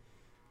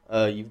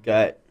 You've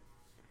got,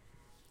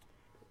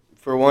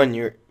 for one,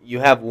 you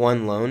have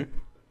one loan,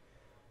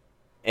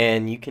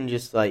 and you can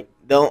just, like,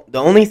 the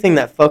only thing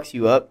that fucks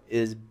you up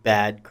is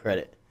bad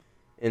credit.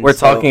 And we're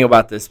talking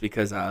about this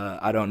because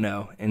I don't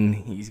know, and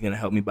he's going to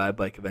help me buy a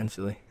bike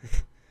eventually.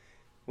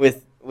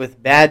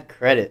 With bad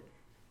credit,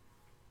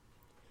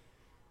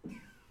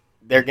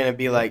 they're going to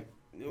be like,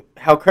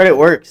 how credit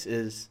works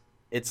is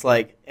it's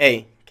like,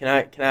 hey, can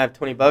I have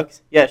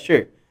 $20? Yeah,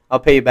 sure. I'll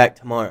pay you back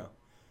tomorrow.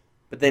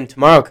 But then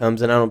tomorrow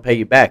comes and I don't pay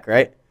you back,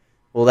 right?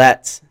 Well,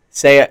 that's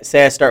say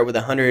I start with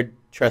 100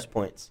 trust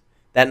points.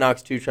 That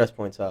knocks 2 trust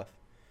points off.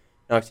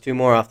 Knocks 2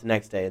 more off the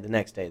next day, the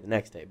next day, the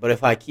next day. But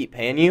if I keep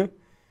paying you,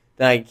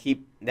 then I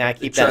keep that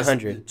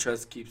 100. The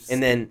trust keeps.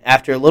 And then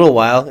after a little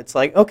while, it's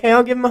like, okay,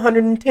 I'll give him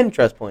 110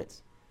 trust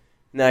points.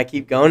 And then I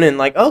keep going and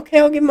like, okay,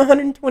 I'll give him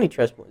 120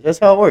 trust points. That's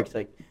how it works.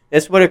 Like,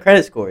 that's what a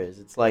credit score is.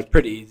 It's like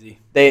pretty easy.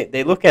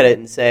 They look at it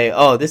and say,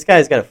 oh, this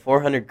guy's got a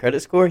 400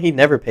 credit score. He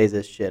never pays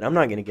this shit. I'm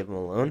not going to give him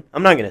a loan.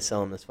 I'm not going to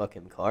sell him this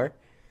fucking car.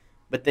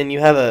 But then you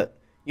have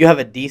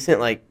a decent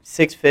like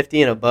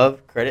 650 and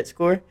above credit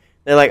score.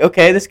 They're like,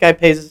 okay, this guy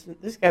pays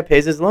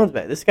his loans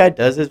back. This guy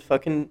does his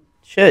fucking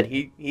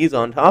shit. He's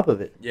on top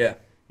of it. Yeah.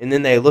 And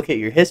then they look at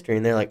your history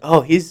and they're like, oh,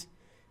 he's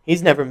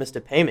never missed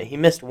a payment. He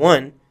missed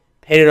one,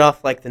 paid it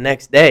off like the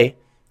next day.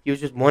 He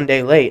was just 1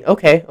 day late.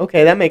 Okay,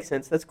 that makes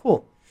sense. That's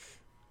cool.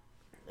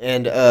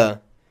 And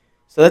so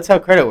that's how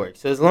credit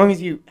works. So as long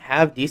as you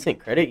have decent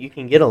credit, you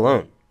can get a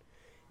loan.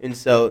 And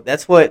so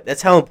that's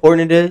how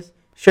important it is.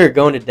 Sure,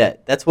 go into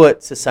debt. That's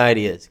what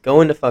society is.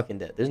 Go into fucking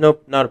debt. There's not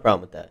a problem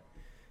with that.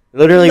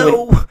 Literally,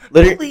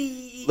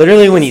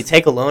 literally when you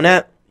take a loan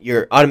out,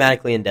 you're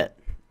automatically in debt.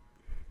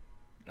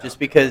 Just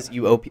because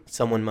you owe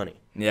someone money.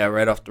 Yeah,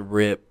 right off the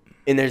rip.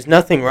 And there's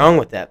nothing wrong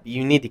with that. But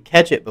you need to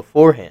catch it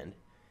beforehand.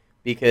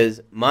 Because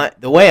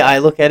the way I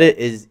look at it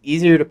is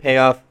easier to pay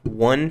off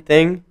one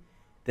thing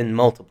than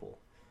multiple.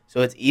 So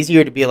it's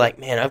easier to be like,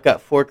 man, I've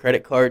got 4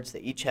 credit cards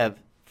that each have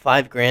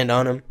 $5,000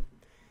 on them,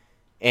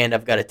 and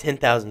I've got a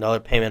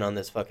 $10,000 payment on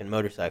this fucking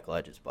motorcycle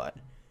I just bought.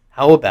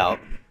 How about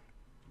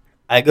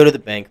I go to the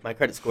bank, my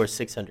credit score is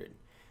 600.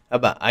 How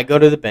about I go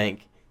to the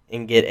bank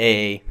and get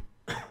a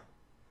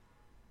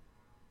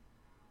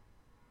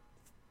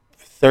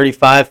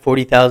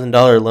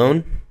 $35,000-$40,000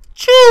 loan?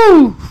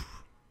 Choo!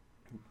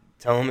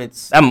 Tell them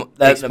it's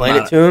explain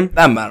it to him.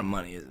 That amount of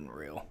money isn't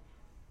real.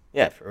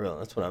 Yeah, for real.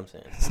 That's what I'm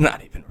saying. It's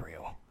not even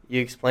real. You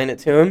explain it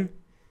to him.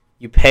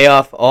 You pay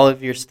off all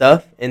of your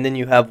stuff, and then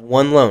you have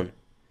one loan.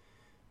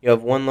 You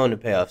have one loan to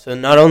pay off. So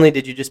not only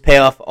did you just pay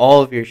off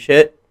all of your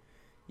shit,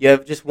 you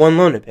have just one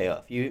loan to pay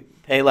off. You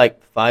pay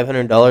like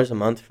 $500 a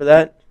month for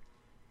that.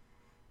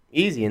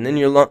 Easy. And then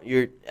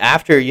you're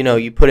after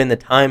you put in the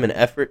time and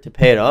effort to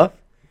pay it off,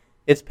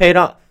 it's paid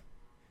off.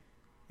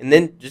 And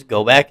then just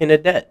go back into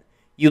debt.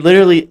 You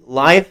literally,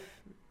 life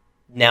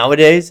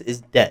nowadays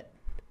is debt.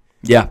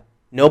 Yeah.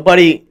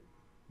 nobody,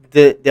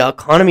 the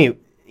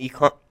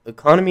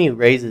economy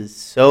raises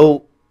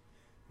so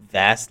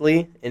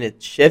vastly and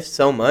it shifts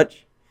so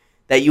much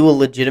that you will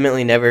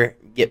legitimately never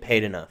get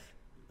paid enough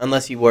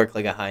unless you work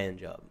like a high-end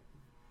job.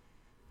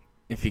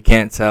 If you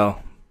can't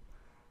tell,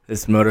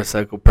 this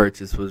motorcycle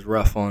purchase was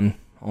rough on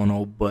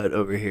old butt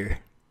over here.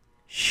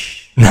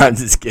 Shh. No, I'm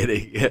just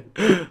kidding.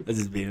 I'm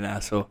just being an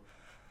asshole.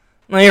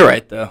 No, you're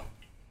right, though.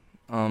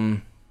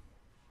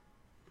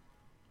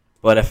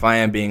 But if I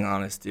am being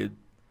honest, dude,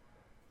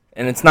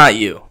 and it's not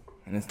you,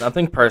 and it's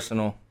nothing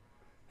personal,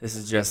 this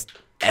is just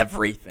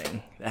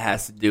everything that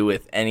has to do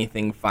with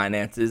anything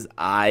finances,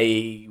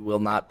 I will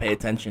not pay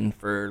attention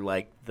for,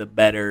 like, the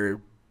better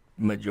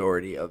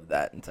majority of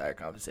that entire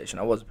conversation.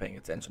 I wasn't paying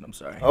attention. I'm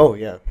sorry. Oh,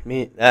 yeah.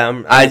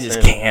 I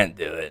just can't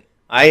do it.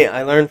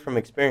 I learned from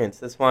experience.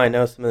 That's why I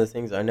know some of the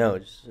things I know.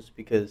 Just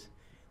because,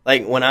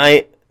 like,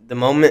 the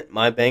moment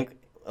my bank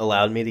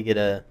allowed me to get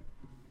a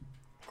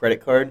credit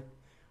card,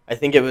 I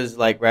think it was,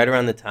 like, right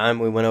around the time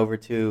we went over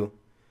to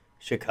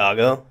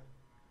Chicago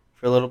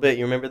for a little bit.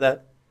 You remember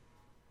that?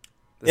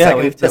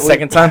 The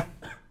second time?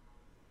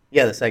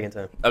 Yeah, the second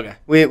time. Okay.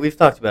 We've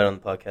talked about it on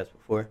the podcast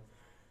before.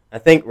 I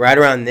think right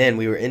around then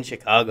we were in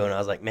Chicago, and I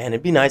was like, man,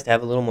 it'd be nice to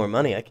have a little more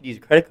money. I could use a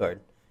credit card.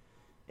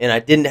 And I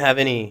didn't have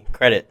any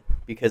credit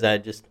because I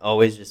just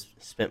always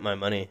just spent my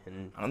money.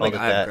 And I don't think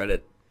I have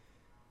credit.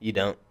 You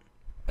don't?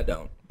 I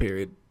don't,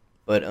 period.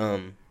 But,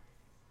 and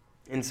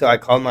so I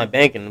called my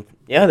bank, and,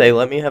 yeah, they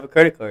let me have a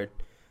credit card.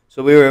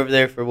 So we were over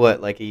there for,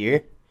 what, like a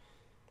year?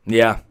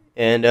 Yeah.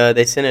 And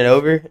they sent it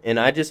over, and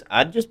I'd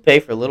just pay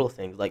for little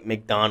things, like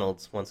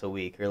McDonald's once a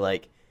week or,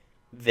 like,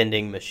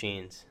 vending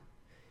machines.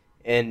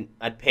 And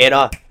I'd pay it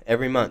off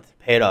every month.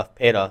 Pay it off.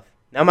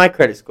 Now my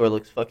credit score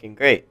looks fucking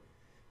great.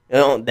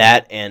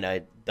 That and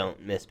I don't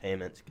miss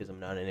payments because I'm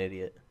not an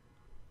idiot.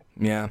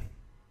 Yeah.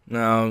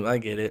 No, I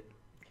get it.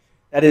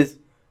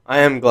 I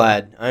am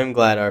glad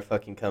our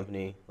fucking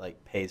company,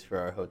 like, pays for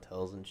our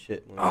hotels and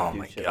shit. When oh,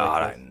 my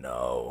God, I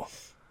know.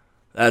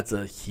 That's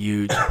a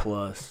huge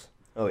plus.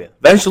 Oh, yeah.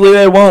 Eventually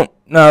they won't.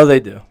 No,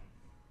 they do.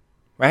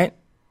 Right?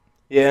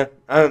 Yeah.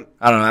 I don't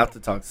know. I have to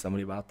talk to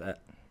somebody about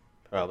that.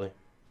 Probably.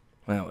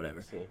 Well,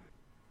 whatever.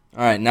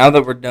 All right, now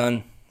that we're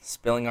done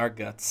spilling our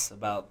guts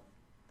about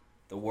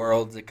the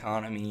world's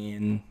economy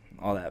and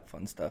all that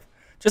fun stuff,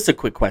 just a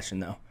quick question,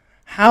 though.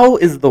 How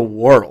is the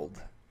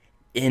world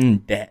in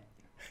debt?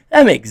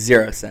 That makes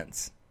zero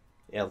sense.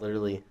 Yeah,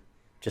 literally.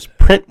 Just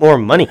print more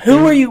money.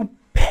 Who are you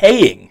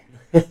paying?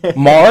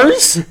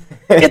 Mars?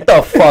 Get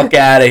the fuck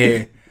out of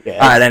here.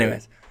 Yeah, all right,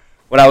 anyways.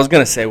 What I was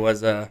going to say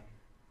was I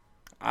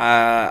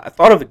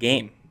thought of a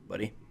game,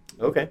 buddy.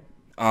 Okay.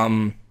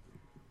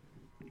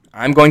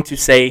 I'm going to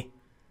say,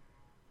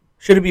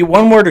 should it be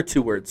one word or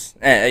two words?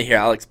 Here,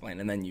 I'll explain,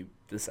 and then you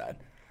decide.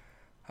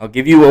 I'll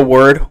give you a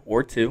word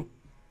or two,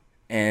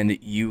 and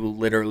you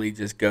literally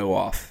just go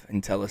off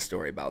and tell a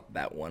story about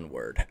that one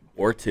word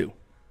or two.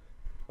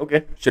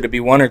 Okay. Should it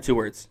be one or two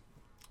words?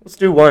 Let's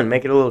do one.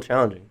 Make it a little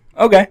challenging.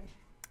 Okay.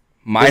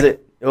 Does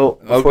it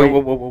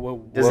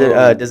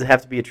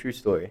have to be a true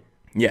story?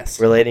 Yes.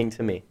 Relating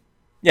to me?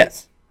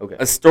 Yes. Okay.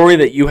 A story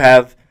that you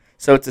have.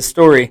 So it's a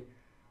story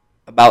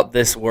about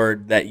this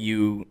word that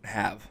you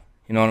have.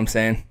 You know what I'm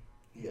saying?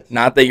 Yes.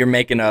 Not that you're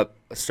making up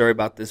a story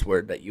about this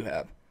word that you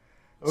have.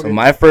 Okay. So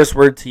my first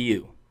word to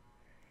you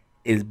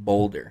is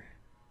boulder.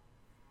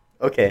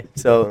 Okay,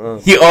 so...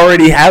 He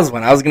already has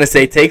one. I was going to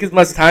say, take as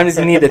much time as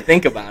you need to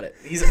think about it.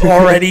 He's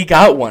already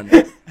got one.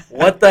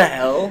 What the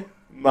hell?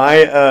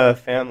 My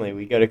family,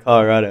 we go to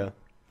Colorado.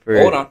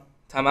 Hold on.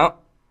 Time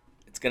out.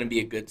 It's going to be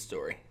a good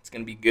story. It's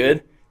going to be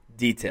good,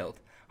 detailed.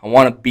 I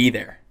want to be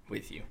there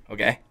with you,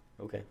 okay?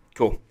 Okay.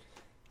 Cool.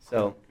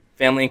 So...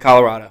 Family in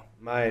Colorado.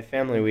 My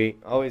family,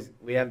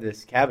 we have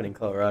this cabin in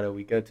Colorado.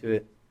 We go to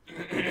it.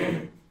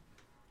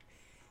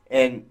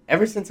 And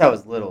ever since I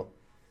was little,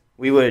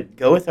 we would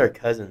go with our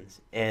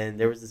cousins, and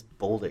there was this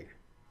boulder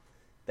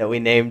that we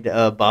named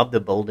Bob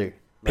the Boulder.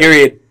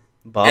 Period.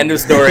 Bob End of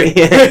story.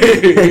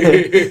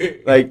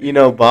 Like,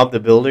 Bob the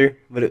Builder,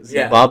 but it was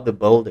Bob the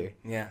Boulder.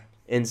 Yeah.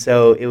 And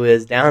so it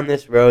was down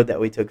this road that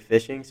we took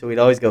fishing, so we'd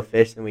always go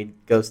fish, and we'd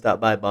go stop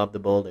by Bob the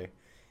Boulder.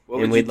 What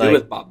would you do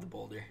with Bob the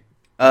Boulder?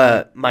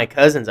 My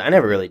cousins, I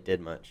never really did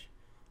much.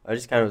 I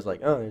just kind of was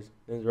like, oh,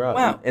 there's a rock.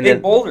 Wow, and big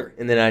then, boulder.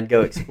 And then I'd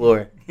go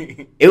explore.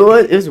 It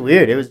was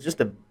weird. It was just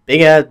a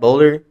big-ass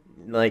boulder,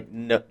 like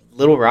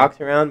little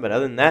rocks around, but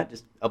other than that,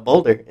 just a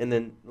boulder. And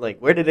then, like,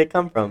 where did it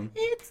come from?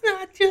 It's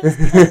not just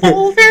a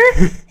boulder.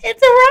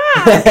 It's a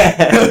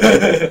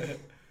rock.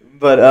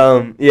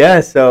 But,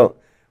 yeah, so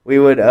we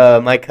would,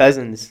 my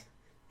cousins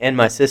and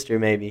my sister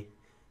maybe,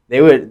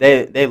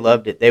 they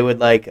loved it. They would,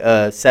 like,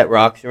 set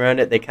rocks around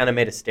it. They kind of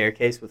made a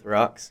staircase with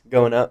rocks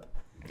going up.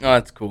 Oh,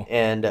 that's cool.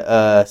 And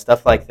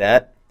stuff like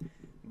that.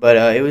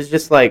 But it was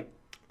just like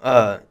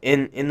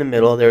in the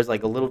middle, there was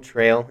like a little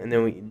trail, and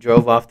then we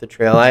drove off the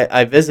trail.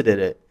 I visited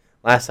it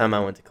last time I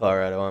went to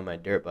Colorado on my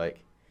dirt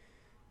bike,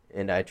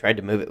 and I tried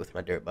to move it with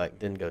my dirt bike.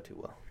 Didn't go too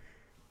well.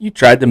 You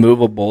tried to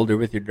move a boulder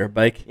with your dirt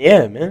bike?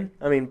 Yeah, man.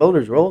 I mean,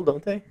 boulders roll,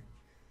 don't they?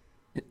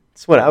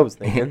 That's what I was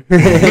thinking.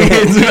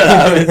 That's what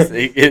I was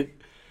thinking.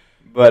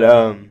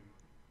 But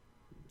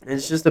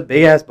it's just a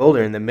big ass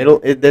boulder in the middle.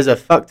 There's a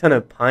fuck ton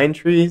of pine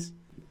trees,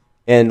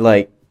 and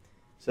like,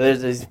 so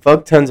there's these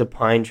fuck tons of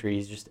pine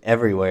trees just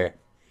everywhere.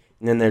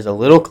 And then there's a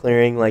little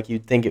clearing, like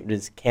you'd think it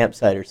was a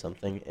campsite or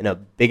something, and a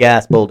big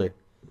ass boulder.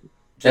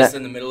 Just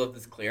in the middle of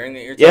this clearing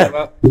that you're talking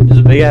about? Yeah, there's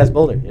a big ass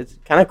boulder. It's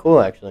kind of cool,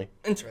 actually.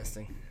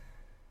 Interesting.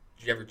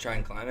 Did you ever try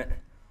and climb it?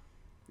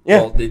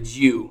 Yeah. Well, did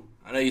you?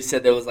 I know you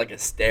said there was like a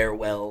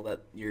stairwell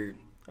that you're...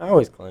 I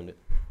always climbed it.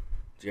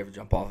 Did you ever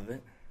jump off of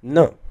it?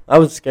 No, I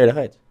was scared of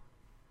heights.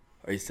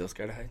 Are you still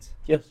scared of heights?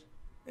 Yes.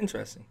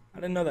 Interesting. I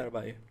didn't know that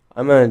about you.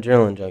 I'm an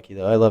adrenaline junkie,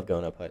 though. I love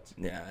going up heights.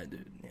 Yeah, I do.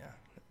 Yeah,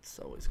 it's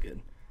always good.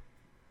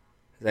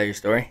 Is that your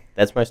story?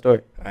 That's my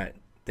story. All right.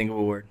 Think of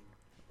a word.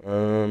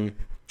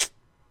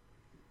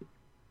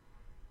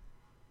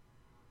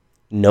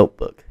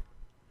 Notebook.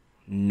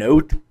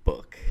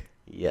 Notebook.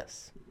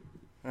 Yes.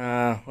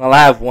 Well, I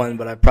have one,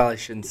 but I probably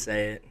shouldn't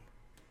say it.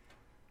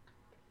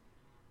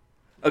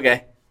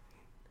 Okay.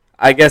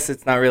 I guess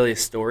it's not really a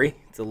story.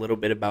 It's a little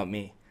bit about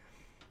me.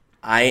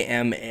 I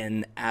am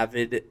an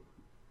avid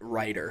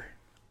writer.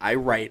 I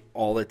write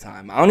all the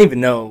time. I don't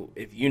even know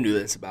if you knew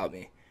this about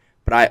me,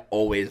 but I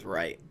always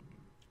write.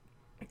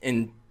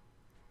 And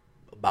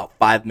about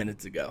 5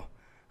 minutes ago,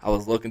 I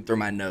was looking through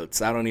my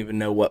notes. I don't even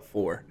know what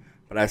for,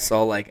 but I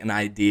saw like an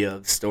idea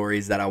of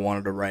stories that I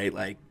wanted to write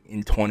like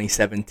in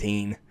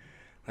 2017.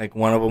 Like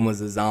one of them was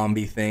a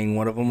zombie thing.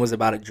 One of them was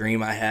about a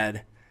dream I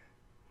had.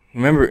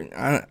 Remember,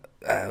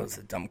 that was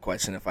a dumb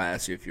question if I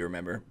asked you if you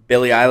remember.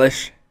 Billie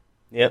Eilish?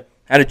 Yep.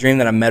 I had a dream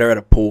that I met her at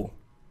a pool.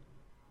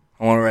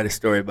 I want to write a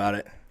story about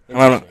it.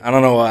 I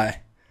don't know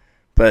why,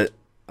 but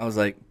I was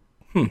like,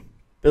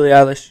 Billie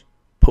Eilish,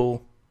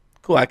 pool.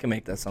 Cool, I can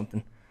make that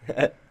something.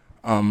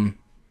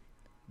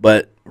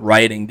 But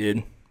writing,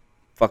 dude,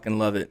 fucking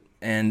love it.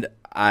 And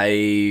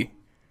I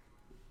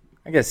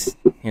guess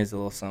here's a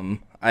little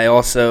something. I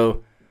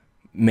also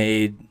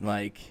made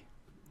like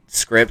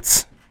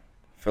scripts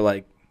for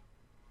like,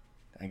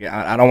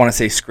 I don't want to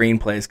say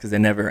screenplays because they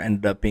never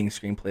ended up being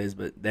screenplays,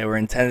 but they were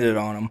intended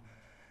on them.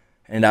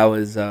 And I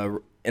was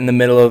in the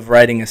middle of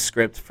writing a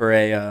script for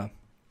a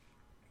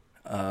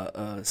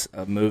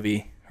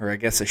movie, or I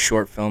guess a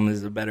short film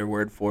is a better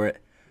word for it.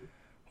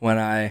 When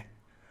I,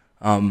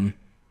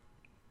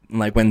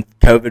 like when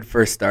COVID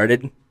first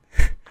started,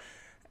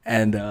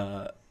 and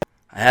I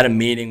had a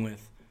meeting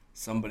with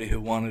somebody who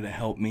wanted to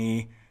help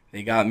me.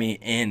 They got me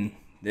in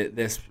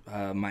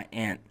my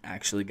aunt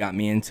actually got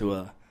me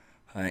into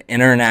an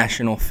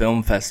international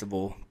film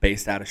festival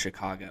based out of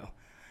Chicago,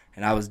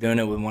 and I was doing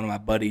it with one of my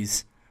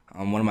buddies,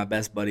 one of my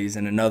best buddies,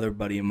 and another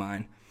buddy of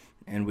mine,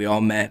 and we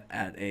all met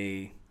at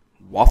a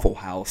Waffle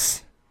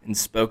House and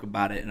spoke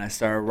about it. And I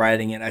started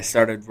writing it. I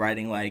started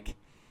writing like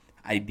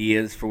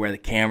ideas for where the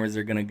cameras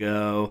are gonna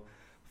go,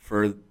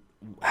 for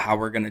how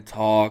we're gonna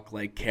talk,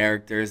 like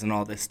characters and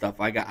all this stuff.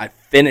 I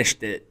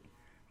finished it,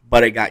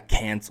 but it got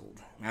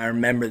canceled. I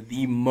remember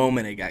the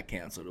moment it got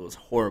canceled. It was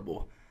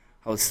horrible.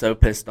 I was so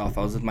pissed off.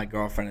 I was with my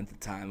girlfriend at the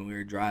time, and we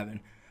were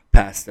driving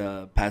past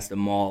a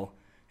mall,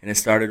 and it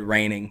started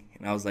raining.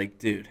 And I was like,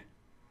 dude,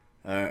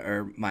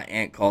 or my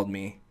aunt called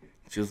me.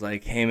 She was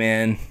like, hey,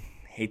 man,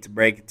 hate to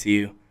break it to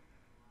you.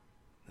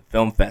 The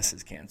film fest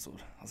is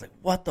canceled. I was like,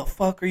 what the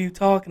fuck are you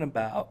talking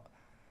about?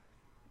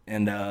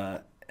 And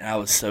I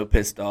was so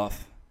pissed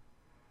off.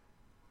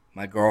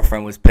 My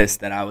girlfriend was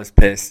pissed that I was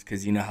pissed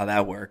because you know how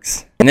that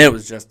works. And it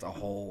was just a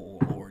whole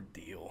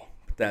ordeal.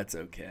 But that's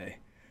okay.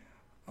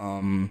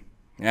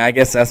 Yeah, I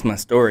guess that's my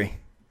story.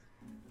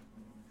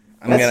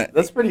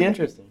 That's pretty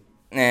interesting.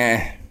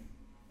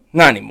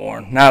 Not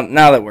anymore. Now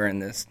that we're in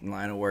this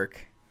line of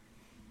work,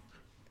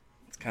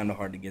 it's kind of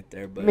hard to get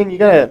there. But I mean, you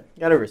gotta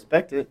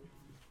respect it.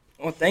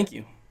 Well, thank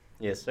you.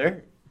 Yes,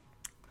 sir.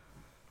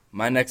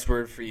 My next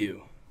word for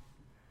you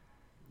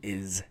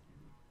is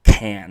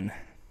can.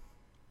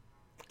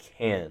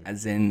 Can.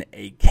 As in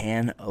a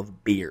can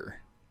of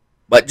beer.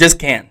 But just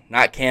can,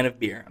 not can of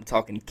beer. I'm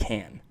talking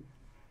can.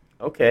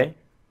 Okay.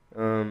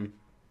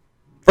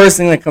 First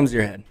thing that comes to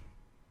your head.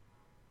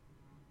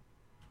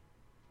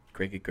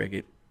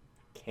 Cricket.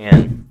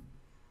 Can.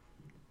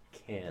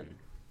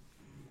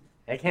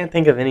 I can't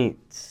think of any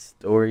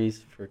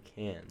stories for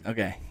can.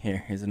 Okay,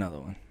 here's another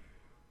one.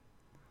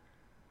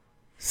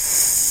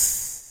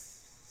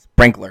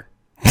 Sprinkler.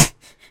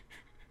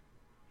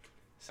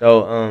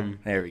 So,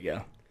 there we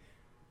go.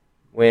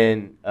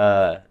 When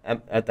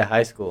at the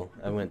high school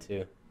I went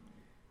to,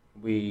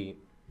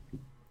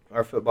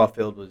 our football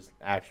field was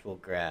actual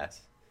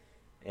grass,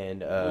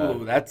 and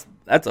ooh, that's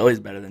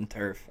always better than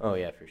turf. Oh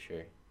yeah, for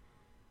sure.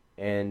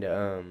 And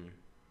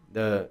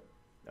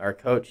our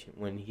coach,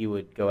 when he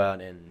would go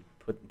out and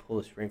pull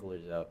the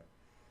sprinklers out,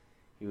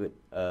 he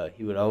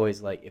would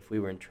always, like, if we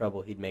were in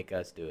trouble, he'd make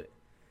us do it.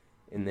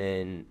 And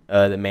then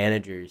the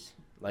managers,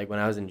 like when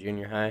I was in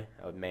junior high,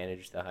 I would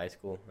manage the high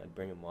school. I'd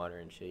bring them water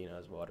and shit. I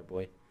was a water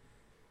boy.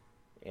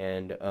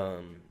 And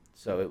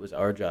so it was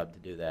our job to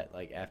do that,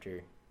 like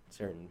after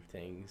certain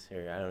things,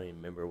 or I don't even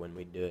remember when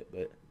we'd do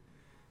it,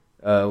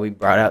 we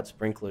brought out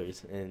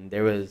sprinklers, and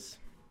there was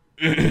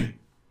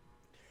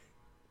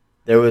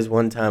there was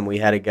one time we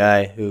had a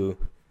guy who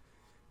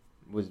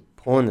was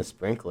pulling the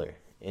sprinkler,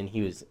 and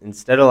he was,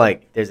 instead of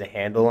like there's a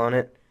handle on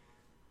it,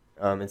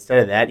 instead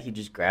of that he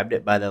just grabbed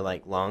it by the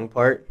like long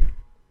part,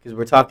 because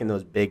we're talking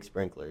those big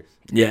sprinklers.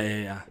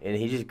 Yeah. And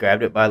he just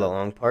grabbed it by the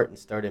long part and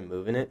started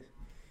moving it,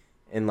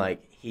 and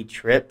like he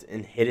tripped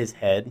and hit his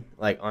head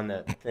like on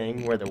the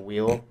thing where the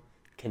wheel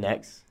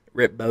connects.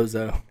 Rip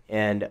Bozo.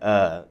 And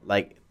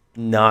like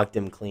knocked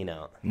him clean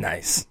out.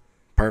 Nice.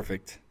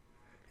 Perfect.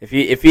 If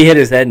he hit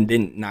his head and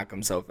didn't knock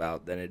himself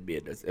out, then it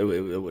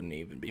wouldn't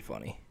even be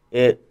funny.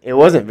 It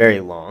wasn't very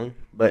long,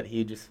 but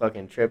he just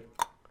fucking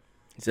tripped.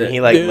 And he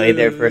like laid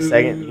there for a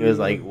second. He was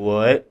like,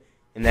 "What?"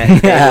 And that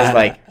was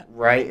like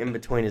right in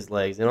between his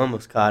legs. It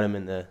almost caught him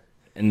in the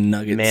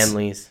nuggets.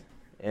 Manleys.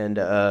 And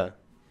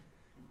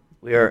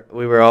we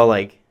were all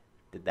like,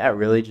 "Did that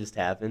really just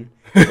happen?"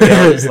 We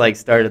all just like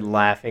started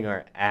laughing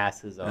our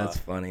asses off. That's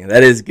funny.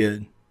 That is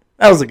good.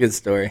 That was a good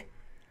story.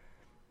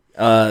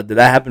 Did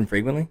that happen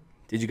frequently?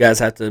 Did you guys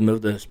have to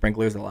move the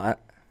sprinklers a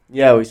lot?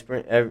 Yeah, we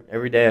sprint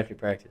every day after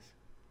practice.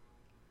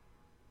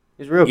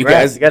 It's real You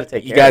grass. guys, You got to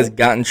take care You guys of it.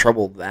 got in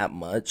trouble that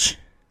much?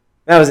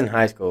 That was in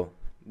high school.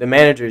 The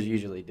managers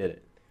usually did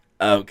it.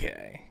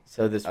 Okay.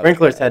 So the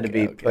sprinklers Okay, had to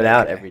be okay, put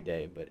out okay. every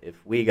day, but if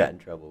we got in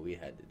trouble, we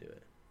had to do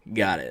it.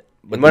 Got it.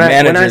 But When the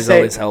I managers say-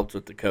 always helped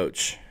with the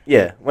coach.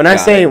 Yeah, when I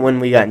Got say it. when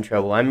we got in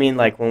trouble, I mean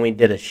like when we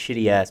did a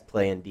shitty-ass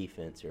play in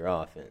defense or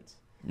offense.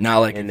 Not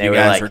like And if they you were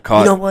guys like, were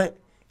caught. "You know what?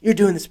 You're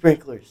doing the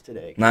sprinklers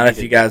today." Not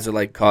if you guys are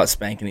like caught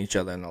spanking each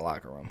other in the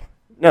locker room.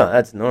 No,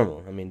 that's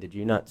normal. I mean, did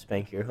you not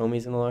spank your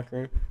homies in the locker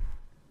room?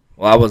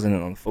 Well, I wasn't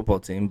on the football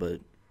team,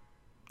 but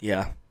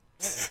yeah.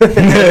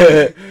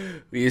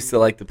 We used to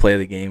like to play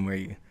the game where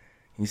you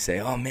say,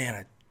 "Oh man,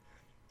 I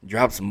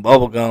dropped some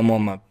bubble gum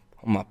on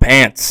my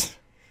pants.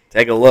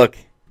 Take a look,"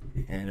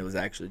 and it was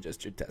actually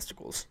just your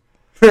testicles.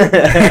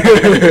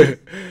 You're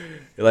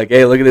like,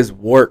 "Hey, look at this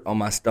wart on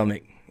my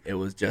stomach." It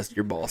was just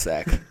your ball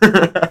sack.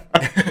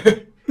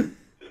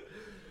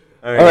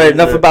 All right,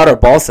 enough about our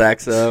ball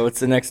sacks. What's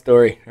the next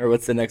story, or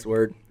what's the next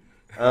word?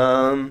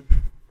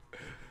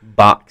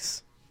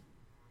 Box.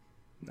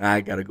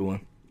 I got a good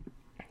one.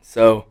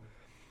 So,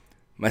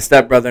 my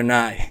stepbrother and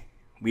I,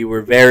 we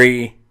were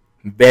very,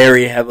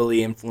 very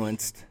heavily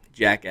influenced.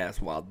 Jackass,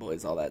 Wild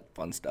Boys, all that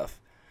fun stuff.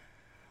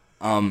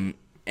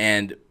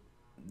 And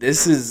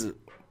this is,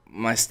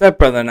 my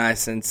stepbrother and I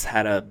since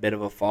had a bit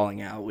of a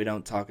falling out. We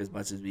don't talk as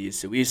much as we used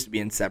to. We used to be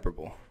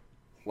inseparable.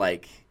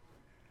 Like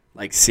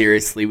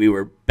seriously, we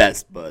were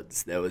best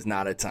buds. There was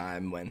not a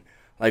time when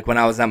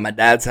I was at my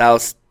dad's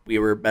house, we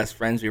were best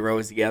friends. We were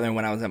always together. And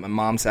when I was at my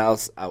mom's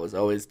house, I was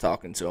always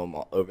talking to him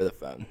over the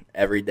phone.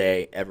 Every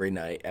day, every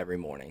night, every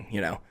morning,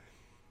 you know.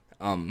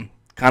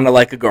 Kind of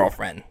like a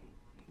girlfriend,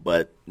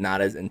 but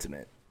not as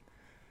intimate.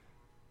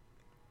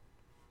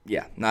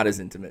 Yeah, not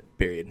as intimate,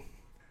 period.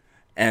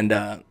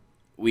 And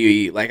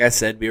we, like I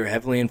said, we were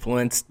heavily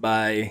influenced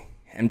by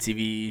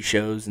MTV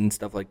shows and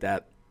stuff like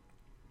that.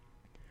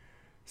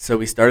 So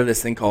we started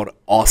this thing called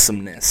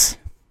Awesomeness.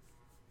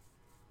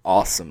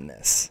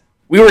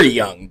 We were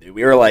young, dude.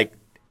 We were like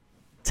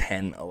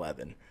 10,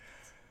 11.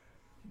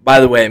 By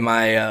the way,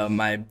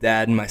 my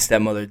dad and my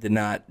stepmother did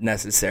not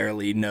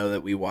necessarily know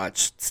that we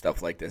watched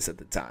stuff like this at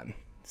the time.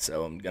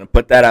 So I'm going to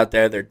put that out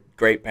there. They're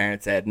great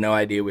parents. They had no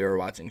idea we were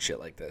watching shit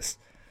like this.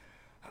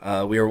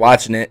 We were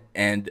watching it,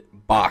 and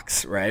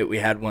Box, right? We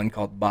had one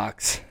called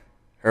Box.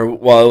 It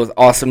was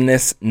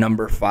Awesomeness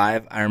number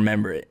 5. I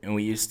remember it. And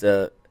we used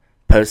to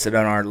post it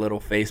on our little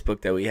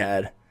Facebook that we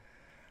had.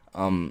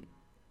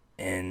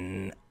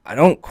 And I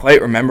don't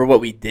quite remember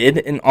what we did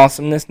in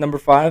Awesomeness number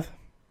 5.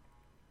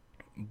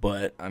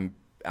 But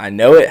I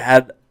know it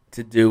had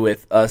to do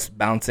with us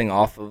bouncing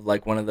off of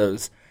like one of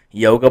those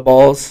yoga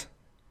balls.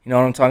 You know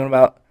what I'm talking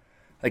about?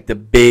 Like the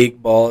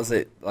big balls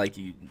that like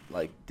you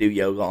like do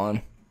yoga on.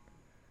 You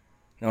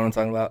know what I'm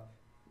talking about?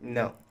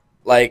 No.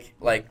 Like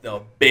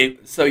the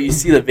big. So you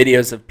see the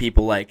videos of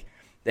people like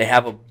they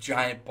have a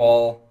giant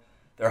ball.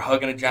 They're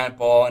hugging a giant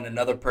ball, and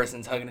another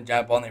person's hugging a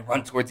giant ball, and they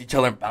run towards each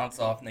other and bounce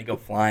off, and they go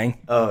flying.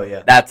 Oh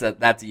yeah. That's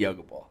a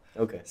yoga ball.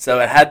 Okay. So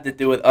it had to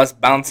do with us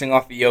bouncing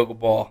off a yoga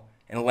ball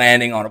and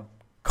landing on a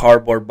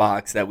cardboard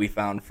box that we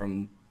found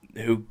from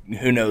who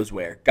knows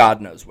where,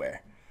 God knows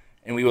where.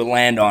 And we would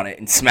land on it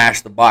and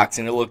smash the box,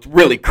 and it looked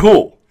really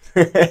cool.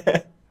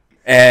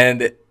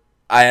 And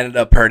I ended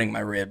up hurting my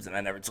ribs, and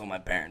I never told my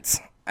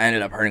parents. I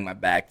ended up hurting my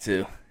back,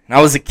 too. And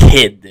I was a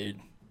kid, dude.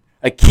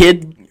 A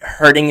kid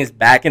hurting his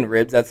back and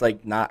ribs, that's,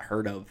 like, not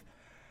heard of.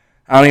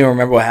 I don't even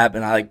remember what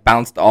happened. I, like,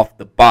 bounced off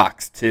the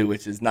box, too,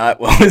 which is not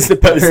what was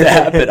supposed to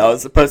happen. I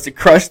was supposed to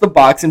crush the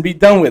box and be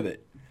done with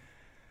it.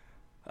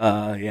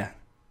 Yeah.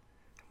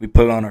 We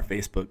put it on our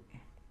Facebook.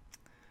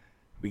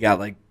 We got,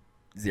 like,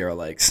 0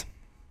 likes.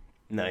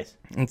 Nice.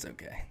 It's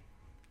okay.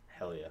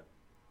 Hell yeah.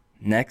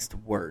 Next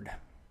word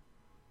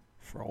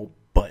for old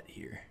butt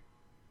here.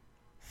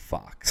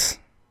 Fox.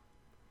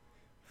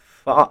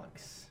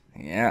 Fox.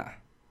 Yeah.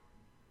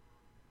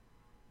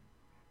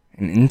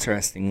 An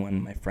interesting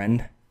one, my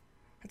friend.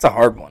 That's a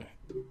hard one.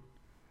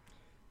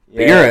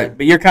 Yeah.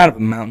 But you're kind of a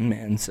mountain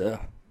man, so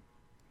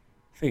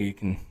I figure you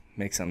can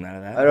make something out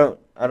of that.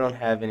 I don't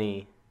have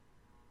any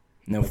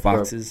No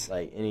foxes.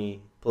 Like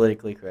any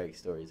politically correct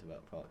stories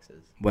about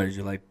foxes. What did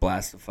you like?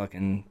 Blast the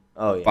fucking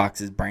yeah.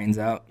 fox's brains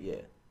out? Yeah.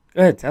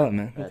 Go ahead, tell it,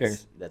 man. Who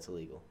cares? That's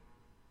illegal.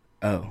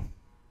 Oh,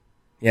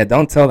 yeah.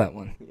 Don't tell that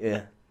one.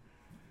 Yeah.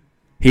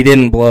 He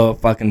didn't blow a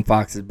fucking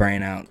fox's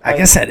brain out. I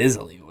guess that is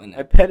illegal, isn't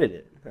I it? petted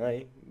it.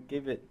 I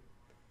gave it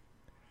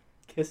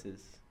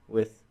kisses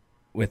with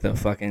With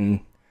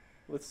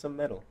some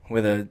metal.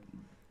 With a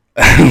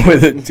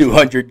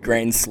 200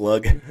 grain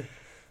slug.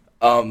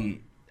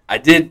 I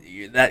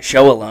did that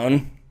show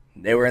Alone.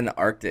 They were in the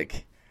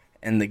Arctic,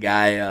 and the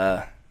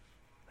guy,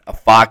 a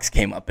fox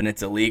came up, and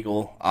it's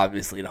illegal,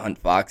 obviously, to hunt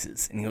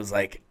foxes. And he was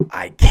like,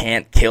 I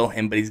can't kill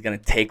him, but he's gonna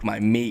take my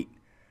meat.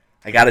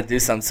 I got to do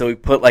something. So we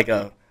put like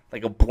a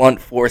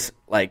blunt force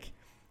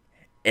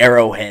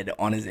arrowhead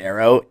on his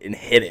arrow and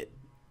hit it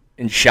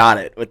and shot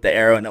it with the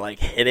arrow, and it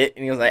hit it,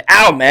 and he was like,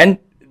 "Ow, man!"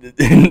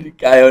 The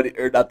coyote,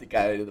 or not the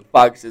coyote, the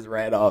fox just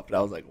ran off, and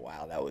I was like,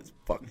 "Wow, that was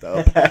fucked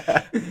up."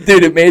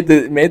 Dude, it made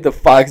the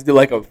fox do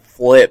a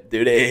flip,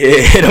 dude.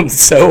 It hit him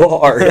so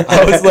hard.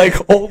 I was like,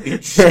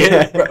 "Holy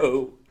shit,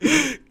 bro!"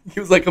 He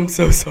was like, "I'm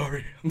so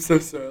sorry. I'm so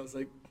sorry." I was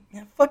like,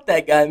 "Yeah, fuck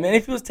that guy, man.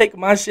 If he was taking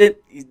my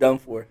shit, he's done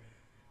for."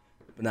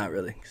 But not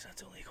really, because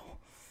that's illegal.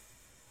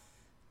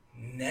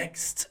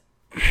 Next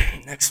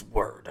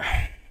word.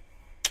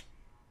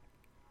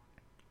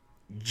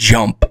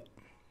 Jump.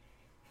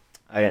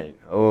 Yeah,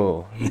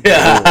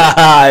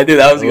 dude,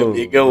 that was gonna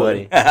be a good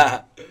one.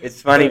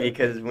 It's funny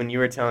because when you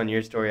were telling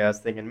your story, I was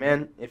thinking,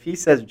 man, if he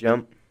says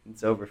jump,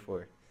 it's over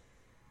for.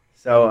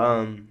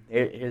 So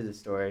here's the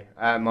story.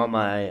 I'm on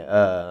my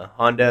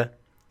Honda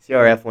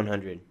CRF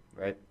 100,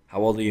 right?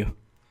 How old are you?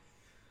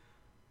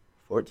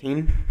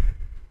 14.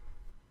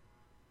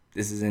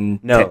 This is in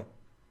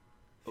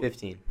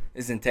 15.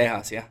 This is in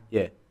Tejas, yeah.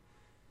 Yeah.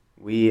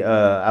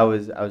 I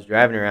was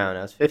driving around.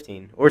 I was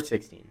 15 or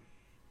 16,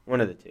 one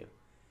of the two.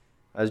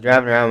 I was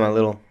driving around my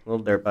little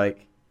dirt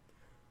bike,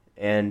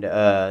 and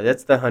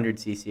that's the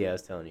 100cc I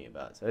was telling you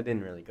about. So it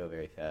didn't really go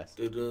very fast.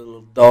 The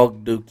little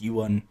dog dookie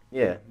one.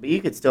 Yeah, but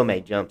you could still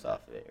make jumps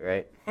off of it,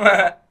 right?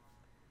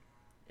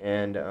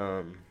 And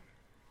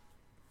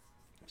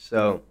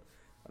so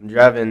I'm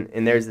driving,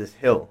 and there's this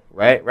hill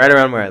right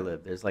around where I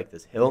live. There's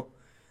this hill,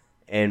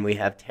 and we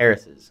have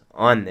terraces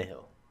on the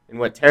hill. And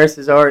what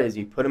terraces are is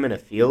you put them in a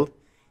field,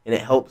 and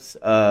it helps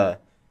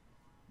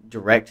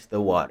direct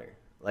the water,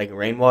 like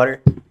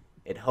rainwater.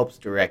 It helps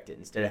direct it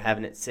instead of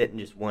having it sit in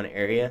just one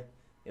area.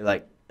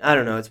 I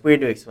don't know. It's weird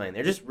to explain.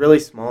 They're just really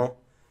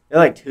small.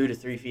 They're 2 to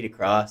 3 feet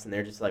across, and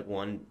they're just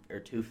 1 or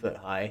 2 foot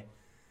high.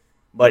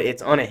 But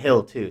it's on a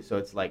hill too, so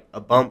it's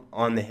a bump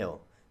on the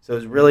hill. So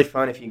it's really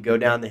fun if you go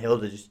down the hill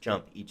to just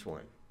jump each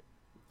one.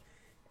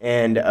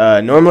 And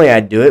normally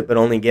I'd do it, but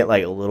only get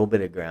a little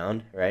bit of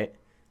ground, right?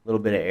 A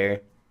little bit of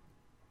air.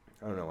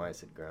 I don't know why I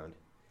said ground.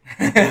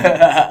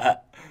 I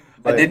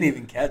didn't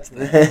even catch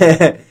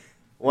that.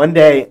 One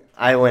day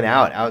I went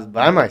out. I was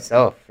by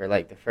myself for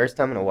the first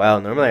time in a while.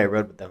 Normally I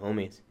rode with the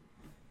homies.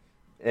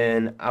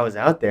 And I was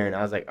out there and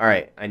I was like, all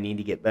right, I need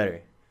to get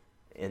better.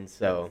 And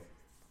so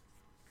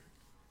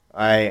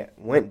I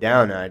went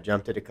down and I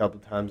jumped it a couple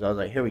times. I was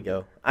like, here we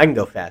go. I can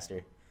go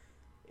faster.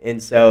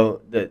 And so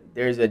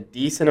there's a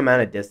decent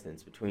amount of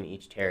distance between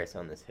each terrace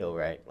on this hill,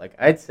 right?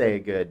 I'd say a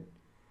good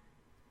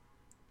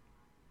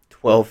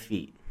 12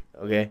 feet,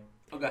 okay?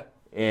 Okay.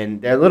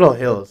 And they're little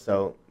hills,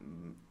 so,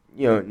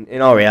 in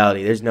all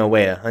reality, there's no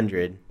way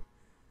 100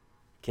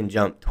 can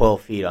jump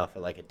 12 feet off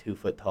of a 2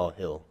 foot tall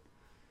hill.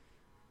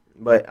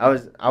 But I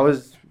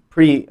was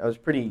pretty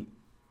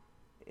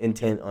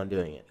intent on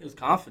doing it. He was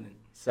confident.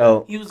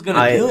 So he was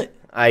gonna do it.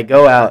 I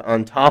go out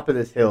on top of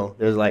this hill.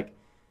 There's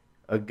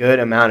a good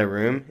amount of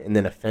room and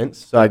then a fence.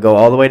 So I go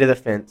all the way to the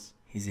fence.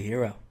 He's a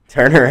hero.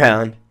 Turn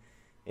around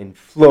and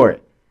floor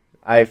it.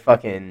 I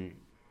fucking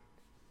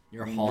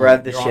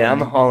rev the shit.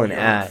 I'm hauling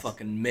ass. On a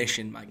fucking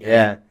mission, my guy.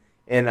 Yeah.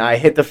 And I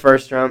hit the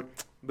first jump.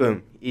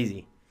 Boom.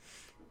 Easy.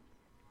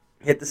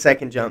 Hit the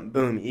second jump.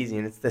 Boom. Easy.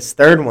 And it's this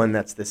third one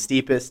that's the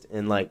steepest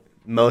and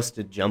most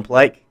to jump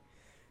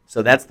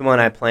So that's the one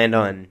I planned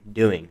on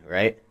doing,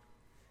 right?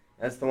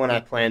 That's the one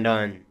I planned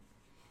on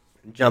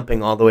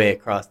jumping all the way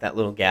across that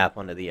little gap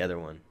onto the other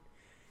one.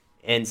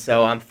 And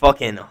so I'm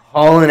fucking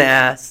hauling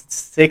ass,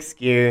 6th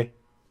gear.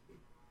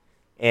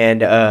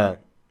 And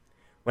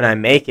when I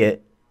make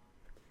it,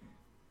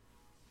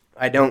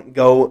 I don't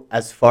go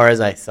as far as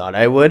I thought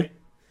I would.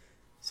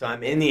 So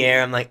I'm in the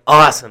air, I'm like,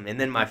 awesome. And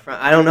then my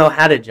front, I don't know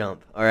how to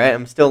jump, all right?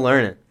 I'm still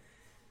learning.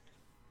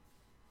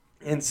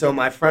 And so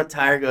my front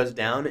tire goes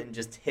down and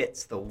just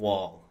hits the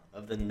wall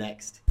of the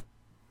next.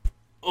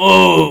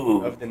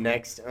 Oh! Of the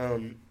next,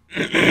 You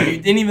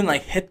didn't even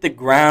hit the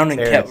ground and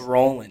terrace. kept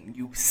rolling.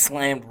 You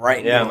slammed right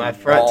into yeah, my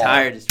front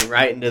tire just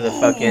right into the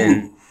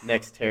fucking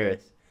next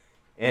terrace.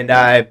 And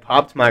I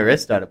popped my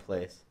wrist out of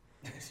place.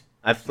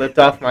 I flipped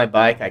off my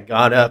bike, I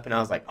got up, and I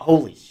was like,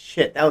 holy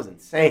shit, that was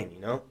insane,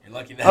 You're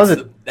lucky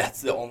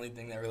that's the only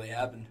thing that really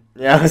happened.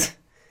 Yeah,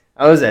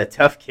 I was a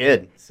tough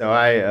kid, so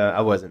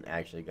I wasn't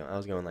actually going. I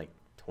was going like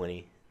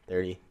 20,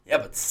 30. Yeah,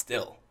 but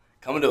still,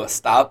 coming to a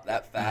stop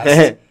that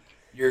fast,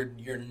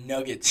 your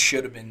nuggets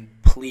should have been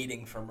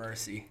pleading for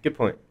mercy. Good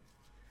point.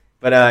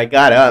 But I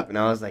got up, and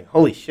I was like,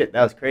 holy shit,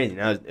 that was crazy.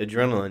 And I was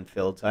adrenaline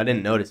filled, so I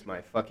didn't notice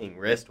my fucking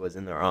wrist was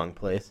in the wrong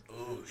place.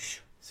 Oosh.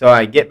 So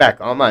I get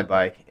back on my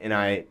bike, and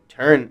I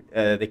turn.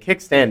 The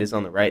kickstand is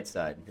on the right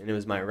side, and it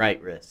was my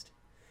right wrist.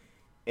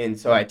 And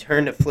so I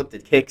turn to flip the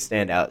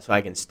kickstand out so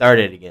I can start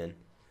it again.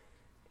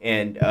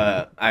 And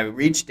I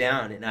reach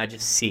down, and I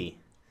just see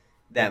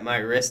that my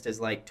wrist is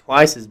like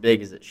twice as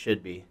big as it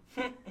should be.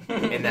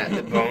 And that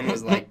the bone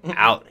was like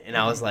out. And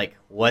I was like,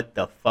 what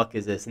the fuck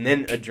is this? And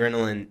then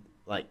adrenaline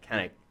like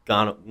kind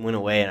of went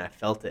away, and I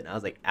felt it. And I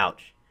was like,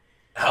 ouch.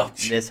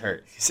 Ouch. This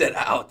hurts. You said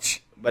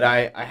ouch. But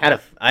I had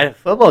a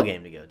football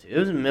game to go to. It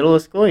was in the middle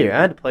of school year.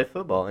 I had to play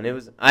football. And it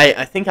was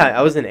I think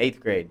I was in 8th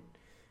grade.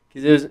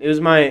 Because it was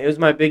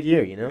my big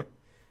year, you know?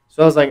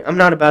 So I was like, I'm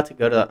not about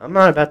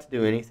to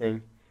do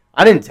anything.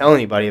 I didn't tell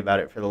anybody about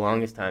it for the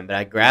longest time, but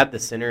I grabbed the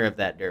center of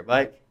that dirt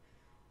bike,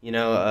 you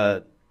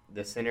know,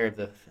 the center of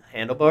the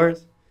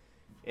handlebars,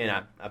 and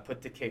I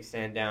put the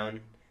kickstand down.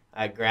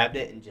 I grabbed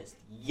it and just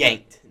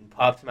yanked and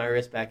popped my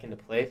wrist back into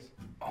place.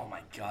 Oh, my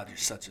God, you're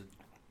such a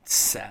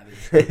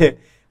savage.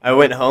 I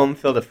went home,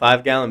 filled a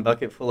 5-gallon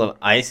bucket full of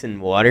ice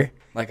and water.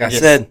 Like I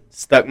said.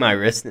 Stuck my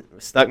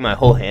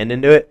whole hand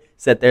into it,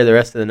 sat there the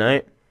rest of the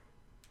night.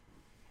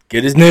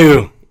 Good as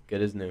new.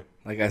 Good as new.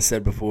 Like I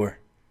said before,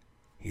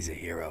 he's a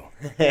hero.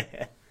 All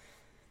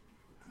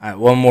right,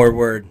 one more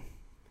word.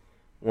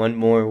 One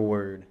more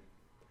word.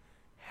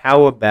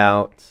 How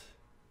about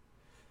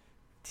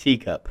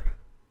teacup?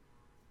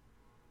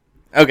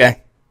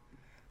 Okay.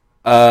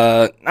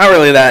 Not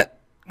really that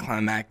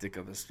climactic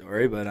of a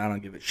story, but I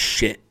don't give a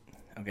shit.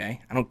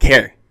 Okay? I don't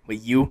care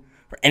what you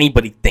or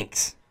anybody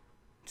thinks.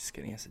 Just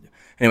kidding, yes I do.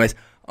 Anyways,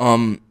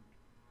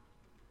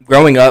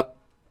 growing up,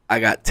 I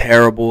got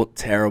terrible,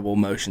 terrible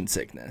motion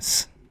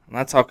sickness. I'm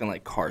not talking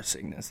like car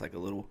sickness, like a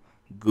little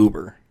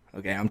goober.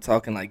 Okay, I'm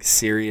talking like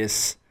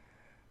serious.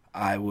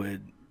 I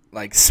would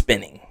like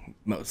spinning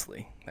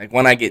mostly. Like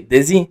when I get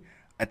dizzy,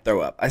 I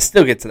throw up. I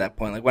still get to that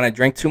point. Like when I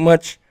drink too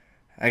much,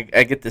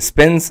 I get the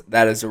spins.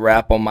 That is a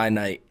wrap on my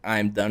night.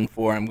 I'm done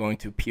for. I'm going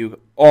to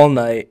puke all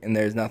night, and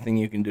there's nothing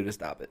you can do to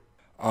stop it.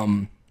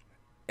 And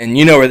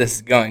you know where this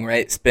is going,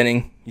 right?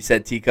 Spinning. You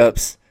said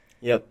teacups.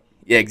 Yep.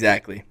 Yeah,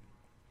 exactly.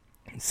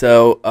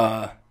 So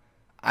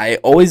I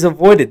always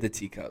avoided the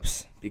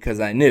teacups because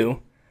I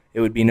knew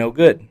it would be no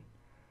good.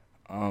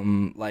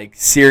 Like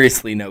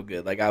seriously no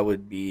good. Like I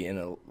would be in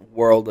a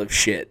world of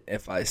shit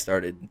if I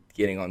started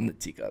getting on the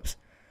teacups.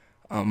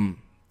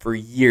 For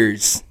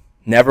years,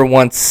 never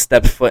once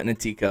stepped foot in a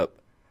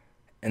teacup.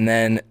 And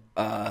then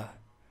I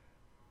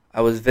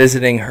was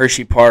visiting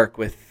Hershey Park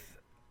with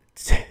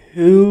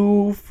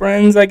two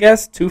friends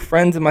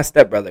and my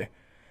stepbrother.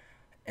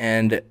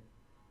 And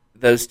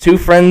those two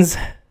friends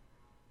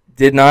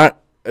did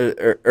not,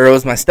 or it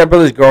was my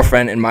stepbrother's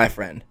girlfriend and my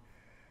friend.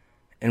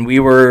 And we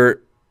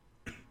were,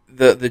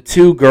 the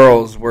two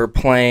girls were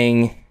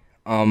playing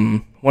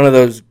one of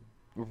those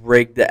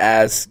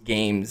rigged-ass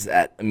games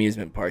at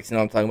amusement parks. You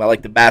know what I'm talking about?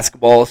 Like the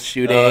basketball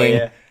shooting. Oh,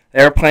 yeah.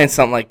 They were playing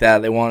something like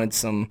that. They wanted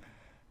some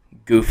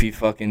goofy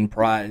fucking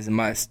prize. And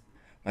my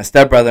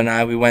stepbrother and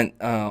I, we went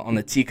on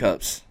the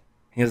teacups.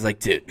 He was like,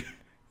 dude,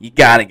 you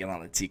got to get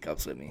on the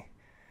teacups with me.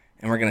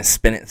 And we're going to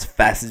spin it as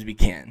fast as we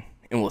can.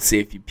 And we'll see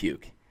if you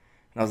puke.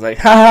 And I was like,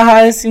 ha ha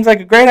ha, this seems like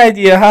a great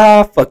idea. Ha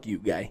ha, fuck you,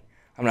 guy.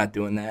 I'm not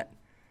doing that.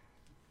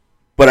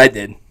 But I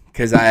did.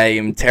 Because I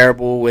am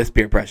terrible with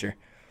peer pressure.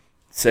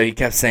 So he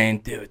kept saying,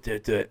 do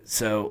it.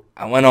 So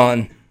I went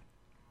on.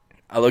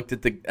 I looked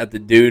at the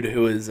dude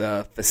who was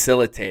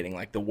facilitating,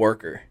 like the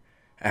worker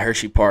at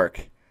Hershey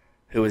Park,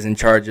 who was in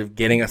charge of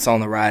getting us on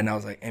the ride. And I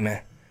was like, hey,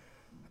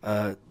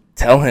 man,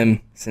 tell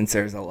him, since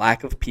there's a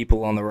lack of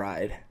people on the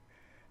ride,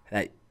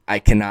 that I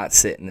cannot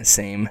sit in the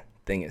same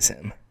thing as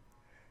him.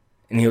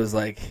 And he was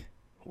like,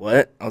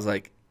 what? I was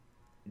like,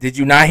 did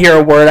you not hear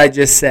a word I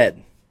just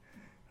said?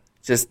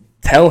 Just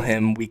tell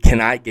him we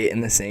cannot get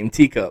in the same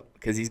teacup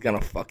because he's going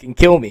to fucking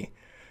kill me.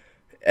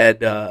 And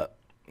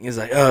he was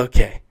like, oh,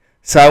 okay.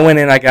 So I went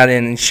in, I got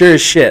in, and sure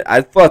as shit, I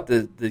thought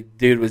the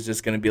dude was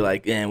just going to be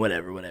like,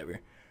 whatever.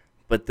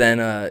 But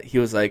then he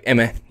was like, hey,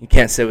 man, you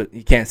can't sit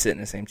in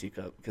the same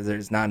teacup because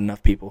there's not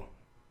enough people.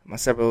 My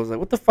stepbrother was like,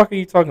 what the fuck are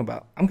you talking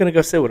about? I'm going to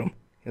go sit with him.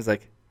 He was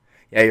like,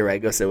 yeah, you're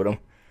right, go sit with him.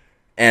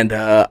 And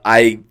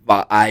I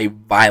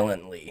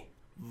violently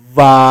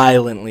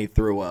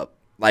threw up,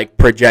 like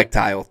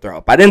projectile throw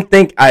up. I didn't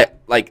think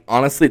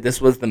honestly,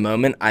 this was the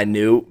moment I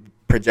knew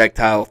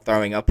projectile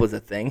throwing up was a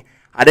thing.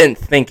 I didn't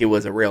think it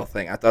was a real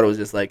thing. I thought it was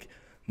just like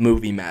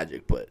movie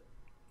magic, but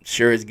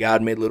sure as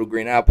God made little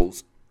green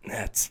apples,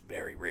 that's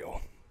very real.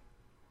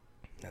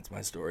 That's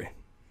my story.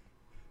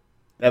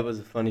 That was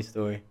a funny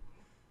story.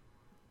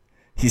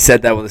 He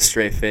said that with a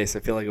straight face. I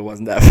feel like it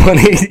wasn't that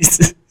funny. He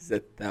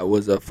said that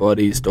was a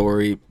funny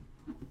story.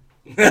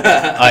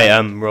 I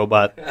am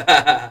robot.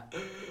 Alright,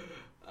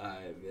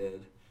 man.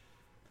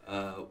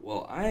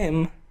 Well, I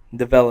am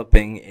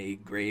developing a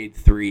grade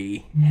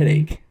 3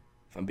 headache,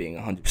 if I'm being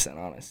 100%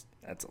 honest.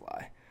 That's a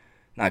lie.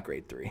 Not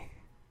grade 3.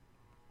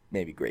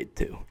 Maybe grade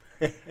 2.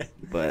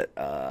 But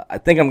I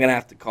think I'm going to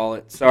have to call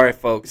it. Sorry,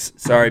 folks.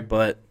 Sorry,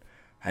 but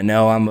I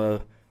know I'm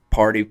a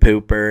party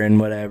pooper and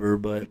whatever,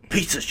 but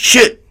Piece of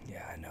shit.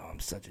 yeah, I know I'm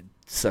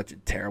such a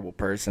terrible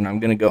person. I'm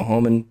going to go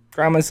home and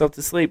cry myself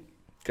to sleep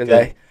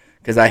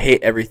because I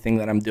hate everything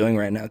that I'm doing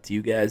right now to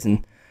you guys,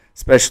 and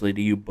especially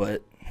to you,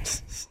 but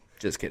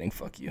just kidding.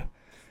 Fuck you.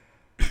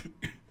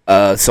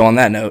 So on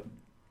that note,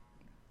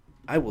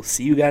 I will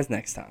see you guys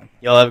next time.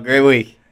 Y'all have a great week.